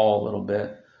get raw a little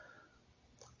bit.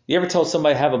 You ever told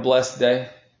somebody, have a blessed day?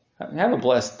 Have a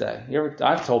blessed day.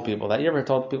 I've told people that. You ever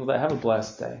told people that? Have a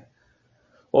blessed day.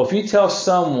 Well, if you tell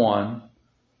someone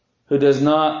who does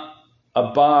not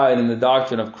abide in the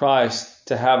doctrine of Christ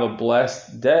to have a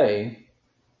blessed day,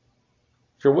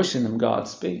 you're wishing them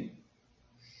Godspeed.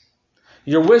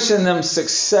 You're wishing them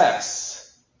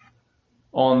success.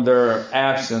 on their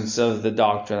absence of the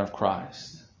doctrine of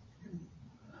Christ.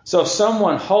 So if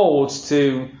someone holds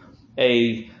to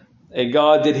a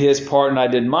God did his part and I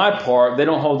did my part, they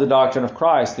don't hold the doctrine of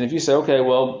Christ. And if you say, okay,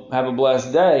 well, have a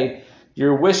blessed day,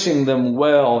 you're wishing them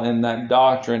well in that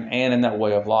doctrine and in that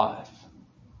way of life.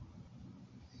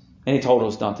 And he told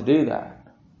us not to do that.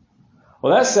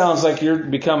 Well, that sounds like you're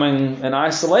becoming an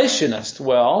isolationist.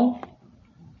 Well,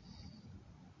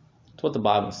 that's what the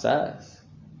Bible says.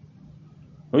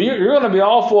 Well, you're going to be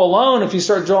awful alone if you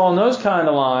start drawing those kind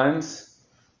of lines.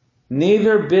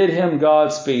 Neither bid him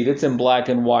Godspeed. It's in black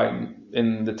and white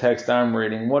in the text I'm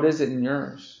reading. What is it in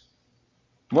yours?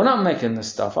 We're not making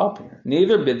this stuff up here.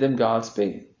 Neither bid them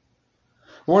Godspeed.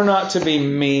 We're not to be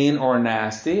mean or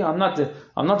nasty. I'm not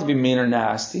to be mean or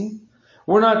nasty.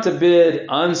 We're not to bid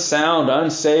unsound,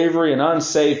 unsavory, and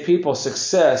unsaved people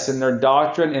success in their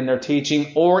doctrine, in their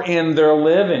teaching, or in their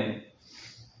living.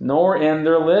 Nor in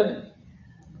their living.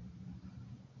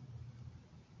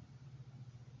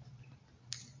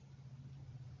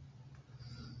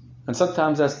 And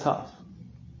sometimes that's tough.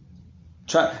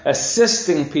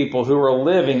 Assisting people who are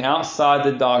living outside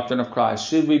the doctrine of Christ.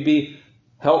 Should we be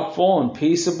helpful and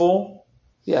peaceable?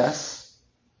 Yes.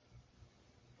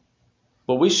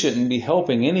 But we shouldn't be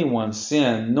helping anyone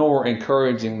sin nor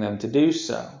encouraging them to do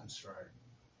so. That's right.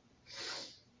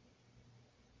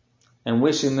 And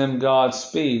wishing them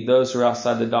Godspeed, those who are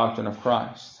outside the doctrine of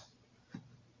Christ.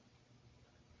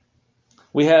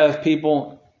 We have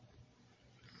people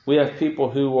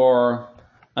who are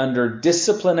under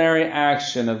disciplinary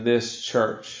action of this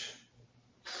church.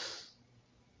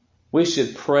 We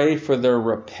should pray for their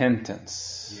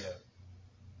repentance. Yeah.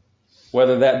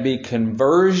 Whether that be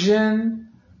conversion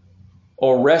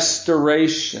or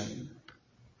restoration.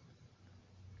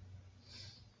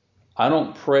 I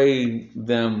don't pray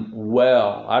them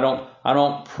well. I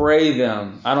don't pray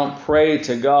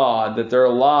to God that their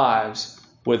lives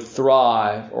would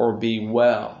thrive or be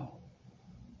well.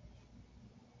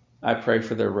 I pray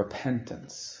for their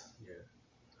repentance. Yeah.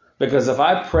 Because if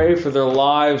I pray for their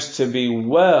lives to be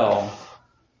well,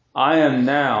 I am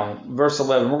now, verse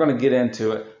 11, we're going to get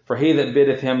into it. For he that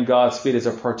biddeth him Godspeed is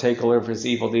a partaker of his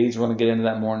evil deeds. We're going to get into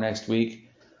that more next week.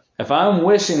 If I'm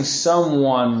wishing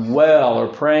someone well or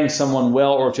praying someone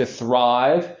well or to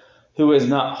thrive who is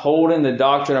not holding the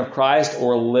doctrine of Christ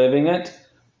or living it,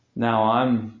 now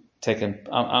I'm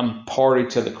party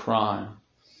to the crime.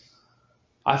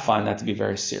 I find that to be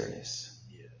very serious.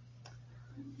 Yeah.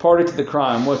 Party to the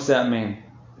crime, what's that mean?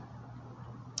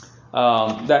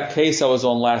 That case I was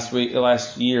on last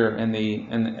year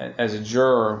as a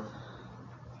juror,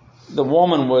 the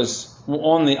woman was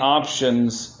on the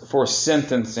options for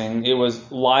sentencing. It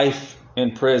was life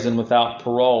in prison without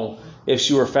parole if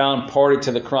she were found party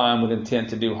to the crime with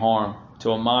intent to do harm to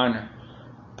a minor.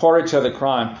 Party to the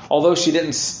crime. Although she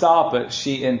didn't stop it,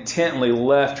 she intently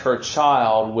left her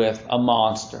child with a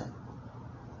monster.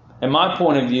 In my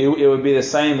point of view, it would be the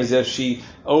same as if she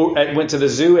went to the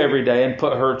zoo every day and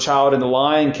put her child in the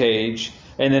lion cage,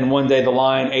 and then one day the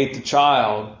lion ate the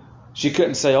child. She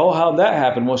couldn't say, oh, how'd that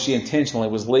happen? Well, she intentionally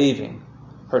was leaving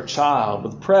her child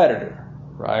with a predator,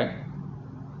 right?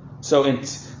 So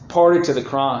party to the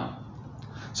crime.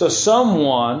 So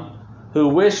someone who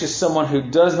wishes someone who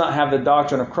does not have the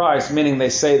doctrine of Christ, meaning they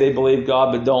say they believe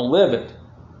God but don't live it,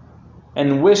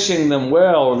 and wishing them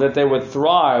well or that they would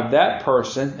thrive, that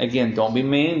person, again, don't be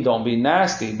mean, don't be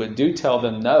nasty, but do tell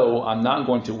them, no, I'm not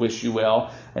going to wish you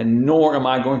well, and nor am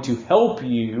I going to help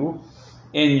you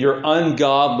in your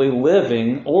ungodly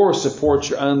living or support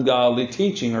your ungodly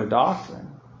teaching or doctrine.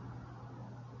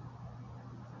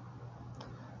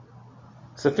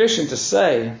 Sufficient to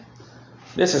say,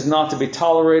 this is not to be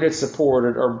tolerated,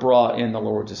 supported, or brought in the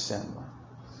Lord's assembly.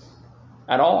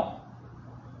 At all.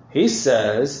 He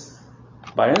says,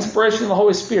 by inspiration of the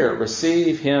Holy Spirit,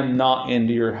 receive him not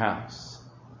into your house.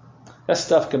 That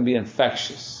stuff can be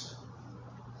infectious.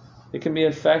 It can be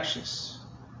infectious.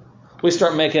 We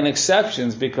start making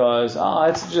exceptions because,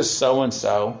 it's just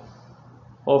so-and-so.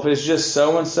 Well, if it's just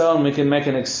so-and-so and we can make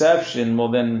an exception, well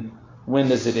then, when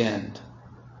does it end?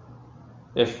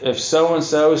 If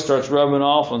so-and-so starts rubbing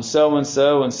off on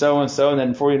so-and-so and so-and-so, and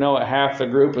then before you know it, half the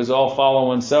group is all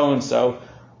following so-and-so,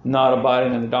 not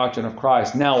abiding in the doctrine of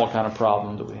Christ, now what kind of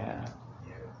problem do we have?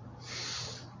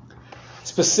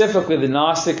 Specifically, the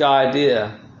Gnostic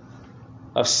idea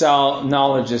of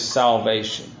knowledge is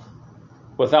salvation,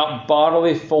 without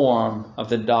bodily form of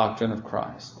the doctrine of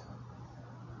Christ.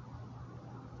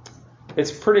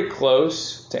 It's pretty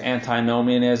close to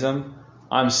antinomianism.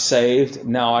 I'm saved,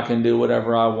 now I can do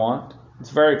whatever I want.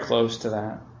 It's very close to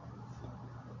that.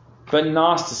 But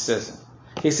Gnosticism,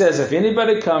 He says, if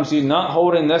anybody comes to you not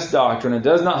holding this doctrine and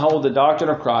does not hold the doctrine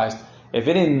of Christ, if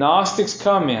any Gnostics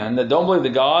come in that don't believe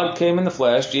that God came in the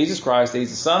flesh, Jesus Christ, that He's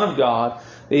the Son of God,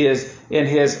 that He is in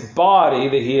His body,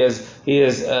 that He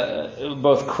is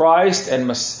both Christ and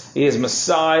He is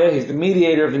Messiah, He's the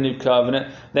mediator of the new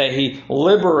covenant, that He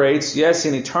liberates, yes,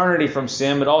 in eternity from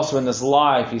sin, but also in this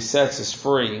life He sets us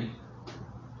free.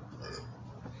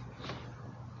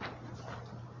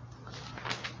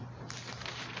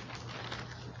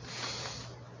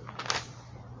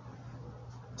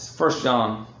 It's 1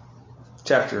 John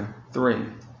chapter 3.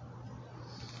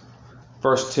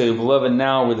 Verse 2, Beloved,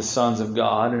 now we're the sons of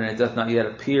God, and it doth not yet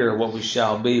appear what we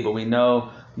shall be, but we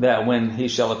know that when He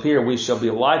shall appear, we shall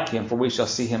be like Him, for we shall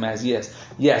see Him as He is.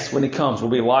 Yes, when He comes, we'll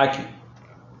be like Him.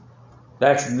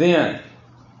 That's then.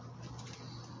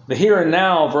 The here and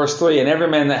now, verse 3, and every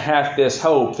man that hath this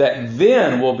hope, that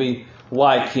then will be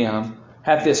like Him,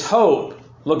 hath this hope,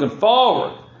 looking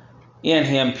forward, in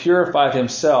Him purifieth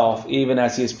himself, even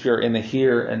as He is pure, in the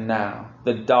here and now.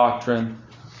 The doctrine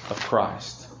of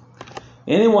Christ.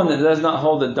 Anyone that does not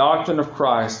hold the doctrine of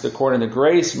Christ according to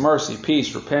grace, mercy,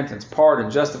 peace, repentance, pardon,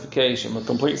 justification, with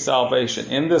complete salvation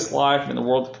in this life and in the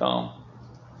world to come,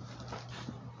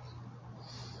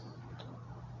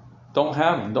 don't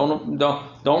have them.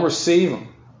 Don't receive them.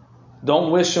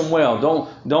 Don't wish them well.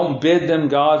 Don't bid them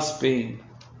Godspeed.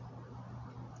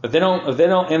 If they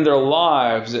don't in their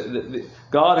lives,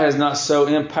 God has not so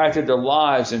impacted their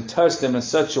lives and touched them in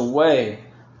such a way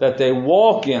that they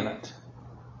walk in it.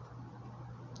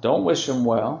 Don't wish them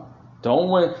well.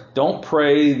 Don't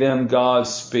pray them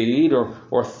Godspeed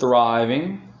or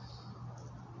thriving.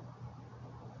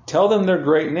 Tell them their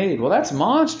great need. Well, that's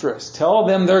monstrous. Tell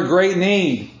them their great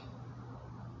need.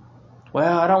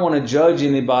 Well, I don't want to judge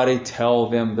anybody. Tell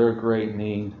them their great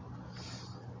need.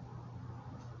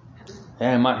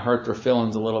 And it might hurt their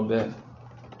feelings a little bit.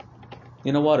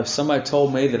 You know what? If somebody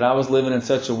told me that I was living in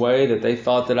such a way that they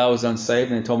thought that I was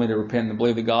unsaved and they told me to repent and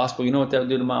believe the gospel, you know what that would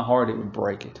do to my heart? It would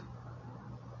break it.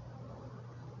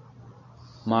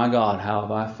 My God, how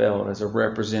have I felt as a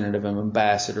representative and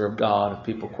ambassador of God if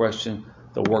people question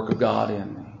the work of God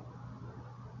in me?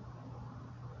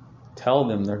 Tell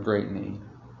them their great need.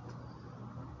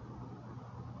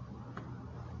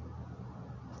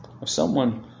 If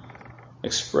someone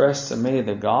expressed to me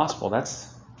the gospel,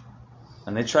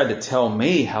 and they tried to tell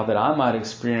me how that I might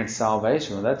experience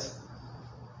salvation, well, that's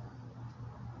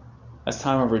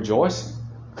time of rejoicing.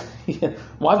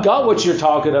 Well, I've got what you're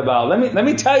talking about. Let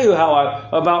me tell you how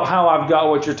I've got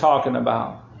what you're talking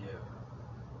about. Yeah.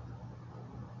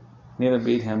 Neither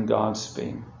beat him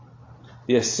Godspeed.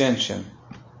 The ascension,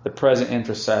 the present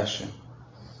intercession,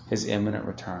 His imminent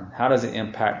return. How does it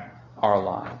impact our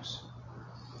lives?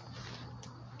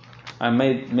 I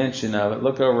made mention of it.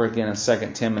 Look over again in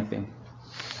 2 Timothy.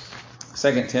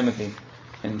 2 Timothy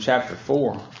in chapter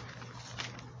 4.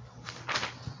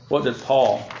 What did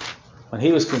Paul, when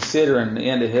he was considering the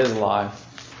end of his life,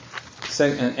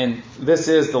 and this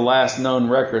is the last known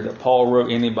record that Paul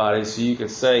wrote anybody, so you could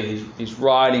say he's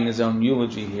writing his own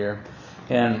eulogy here.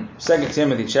 And 2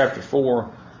 Timothy chapter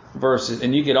 4 verses,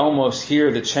 and you could almost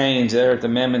hear the chains there at the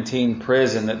Memantine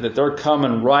prison, that they're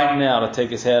coming right now to take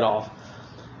his head off.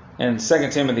 In 2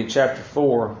 Timothy chapter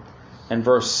 4 and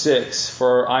verse 6,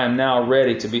 For I am now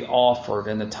ready to be offered,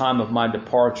 and the time of my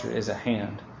departure is at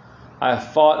hand. I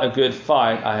have fought a good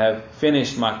fight. I have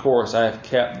finished my course. I have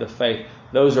kept the faith.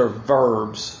 Those are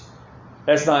verbs.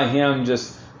 That's not him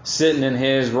just sitting in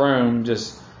his room,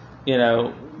 just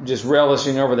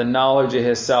relishing over the knowledge of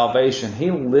his salvation.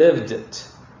 He lived it.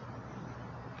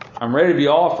 I'm ready to be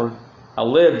offered. I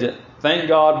lived it. Thank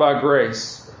God by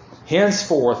grace.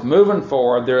 Henceforth, moving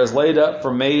forward, there is laid up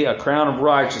for me a crown of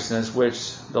righteousness,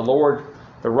 which the Lord,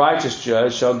 the righteous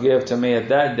judge, shall give to me at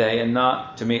that day, and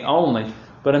not to me only,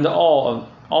 but unto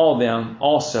all them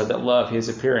also that love His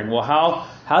appearing. Well,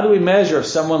 how do we measure if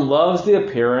someone loves the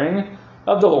appearing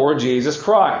of the Lord Jesus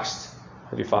Christ?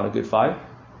 Have you fought a good fight?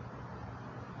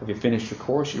 Have you finished your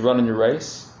course? You running your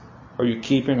race? Are you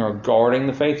keeping or guarding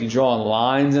the faith? You drawing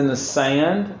lines in the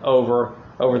sand over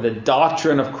the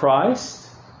doctrine of Christ?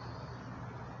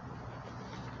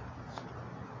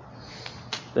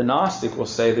 The Gnostic will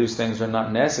say these things are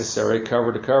not necessary,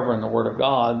 cover to cover in the Word of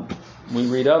God. We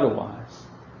read otherwise.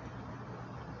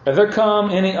 If there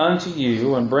come any unto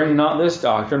you, and bring not this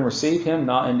doctrine, receive him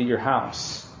not into your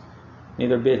house,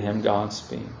 neither bid him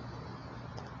Godspeed.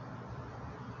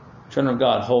 Children of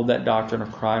God, hold that doctrine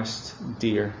of Christ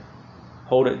dear.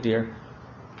 Hold it dear.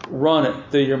 Run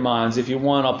it through your minds. If you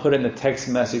want, I'll put it in the text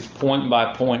message point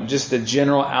by point, just the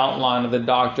general outline of the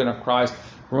doctrine of Christ.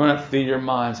 Run it through your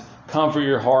minds. Comfort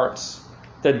your hearts.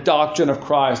 The doctrine of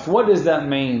Christ. What does that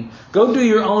mean? Go do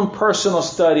your own personal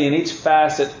study in each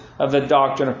facet of the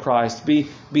doctrine of Christ. Be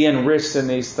enriched in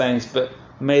these things, but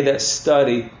may that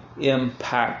study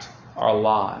impact our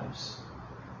lives.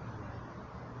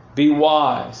 Be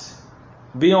wise.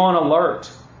 Be on alert,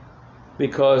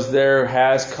 because there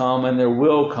has come and there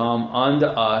will come unto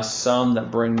us some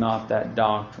that bring not that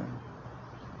doctrine.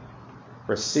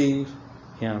 Receive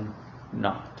him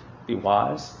not. Be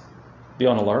wise. Be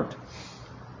on alert.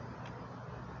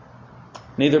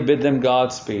 Neither bid them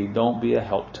Godspeed. Don't be a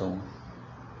help to them.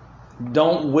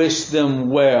 Don't wish them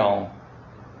well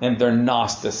in their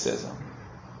Gnosticism.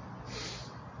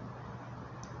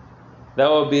 That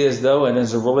would be as though, and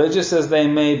as religious as they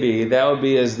may be, that would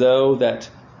be as though that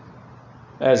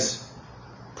as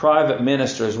private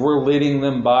ministers, we're leading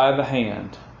them by the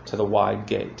hand to the wide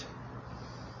gate.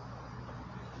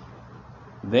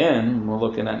 Then, we're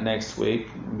looking at next week,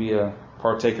 be a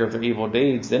partaker of their evil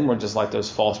deeds. Then we're just like those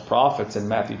false prophets in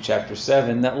Matthew chapter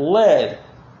 7 that led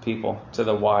people to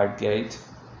the wide gate.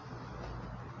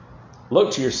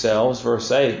 Look to yourselves, verse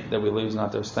 8, that we lose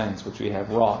not those things which we have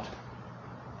wrought,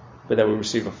 but that we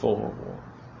receive a full reward.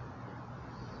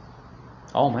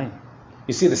 Oh man.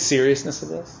 You see the seriousness of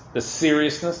this? The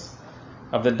seriousness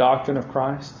of the doctrine of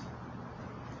Christ?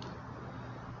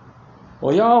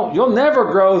 Well, you'll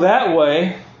never grow that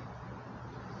way.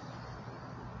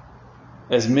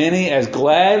 As many as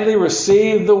gladly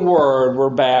received the word were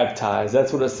baptized.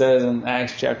 That's what it says in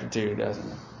Acts chapter 2, doesn't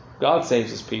it? God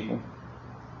saves his people.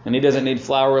 And he doesn't need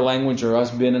flowery language or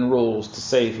us bending rules to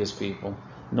save his people,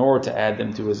 nor to add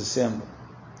them to his assembly.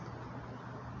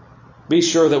 Be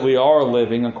sure that we are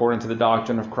living according to the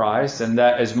doctrine of Christ, and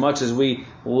that as much as we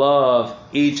love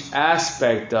each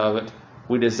aspect of it,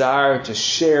 we desire to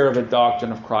share the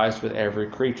doctrine of Christ with every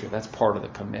creature. That's part of the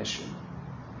commission.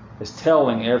 It's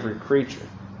telling every creature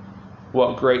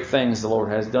what great things the Lord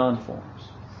has done for us.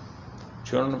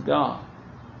 Children of God.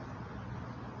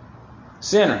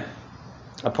 Sinner,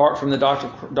 apart from the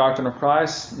doctrine of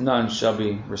Christ, none shall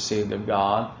be received of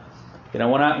God. You know,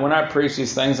 when I preach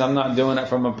these things, I'm not doing it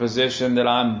from a position that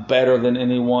I'm better than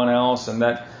anyone else, and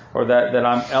that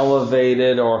I'm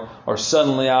elevated or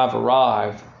suddenly I've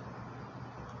arrived.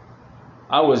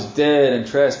 I was dead in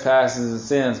trespasses and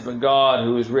sins, but God,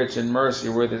 who is rich in mercy,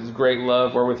 with his great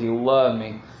love wherewith he loved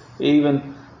me,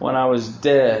 even when I was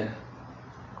dead,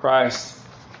 Christ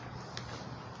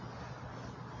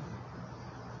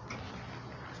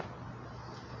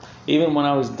even when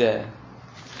I was dead,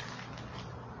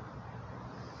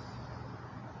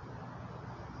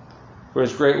 for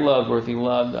his great love wherewith he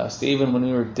loved us, even when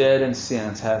we were dead in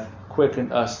sins, hath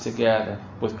quickened us together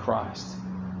with Christ.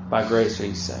 By grace are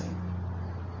ye saved.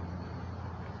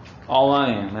 All I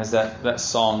am, as that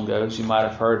song goes, you might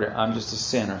have heard it, I'm just a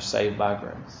sinner saved by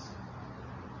grace.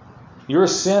 You're a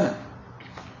sinner.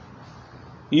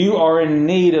 You are in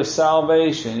need of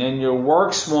salvation, and your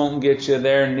works won't get you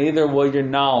there, neither will your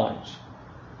knowledge.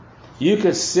 You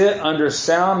could sit under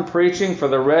sound preaching for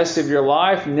the rest of your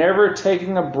life, never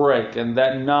taking a break, and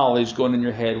that knowledge going in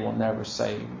your head will never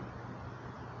save you.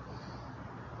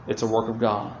 It's a work of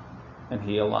God, and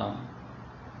he alone.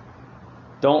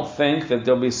 Don't think that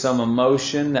there'll be some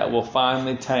emotion that will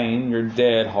finally tame your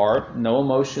dead heart. No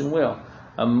emotion will.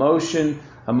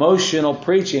 Emotional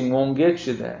preaching won't get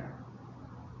you there.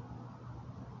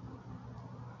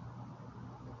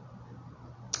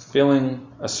 Feeling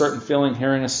a certain feeling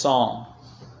hearing a song.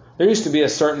 There used to be a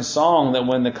certain song that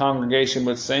when the congregation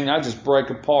would sing, I'd just break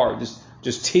apart,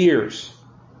 just tears.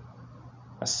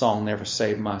 That song never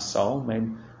saved my soul. I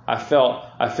mean, I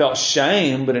felt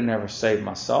shame, but it never saved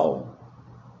my soul.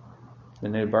 The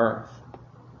new birth.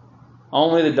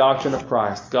 Only the doctrine of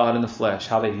Christ, God in the flesh,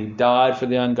 how that he died for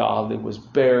the ungodly, was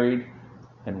buried,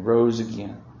 and rose again.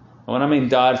 And when I mean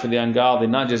died for the ungodly,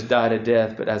 not just died a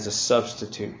death, but as a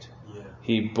substitute. Yeah.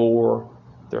 He bore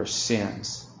their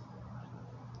sins.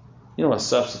 You know what a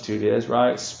substitute is,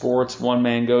 right? Sports, one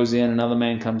man goes in, another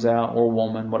man comes out, or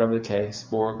woman, whatever the case,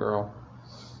 boy or girl.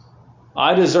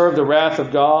 I deserve the wrath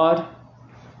of God.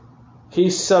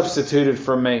 He substituted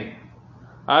for me.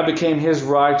 I became his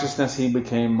righteousness. He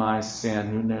became my sin,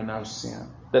 who knew no sin,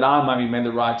 that I might be made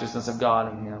the righteousness of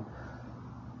God in him.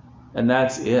 And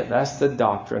that's it. That's the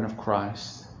doctrine of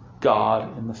Christ.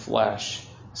 God in the flesh,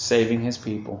 saving his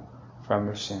people from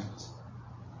their sins.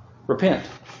 Repent.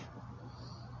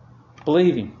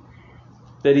 Believing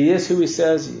that he is who he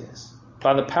says he is.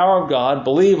 By the power of God,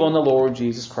 believe on the Lord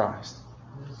Jesus Christ,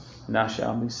 and thou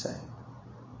shalt be saved.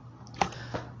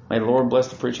 May the Lord bless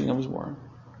the preaching of his word.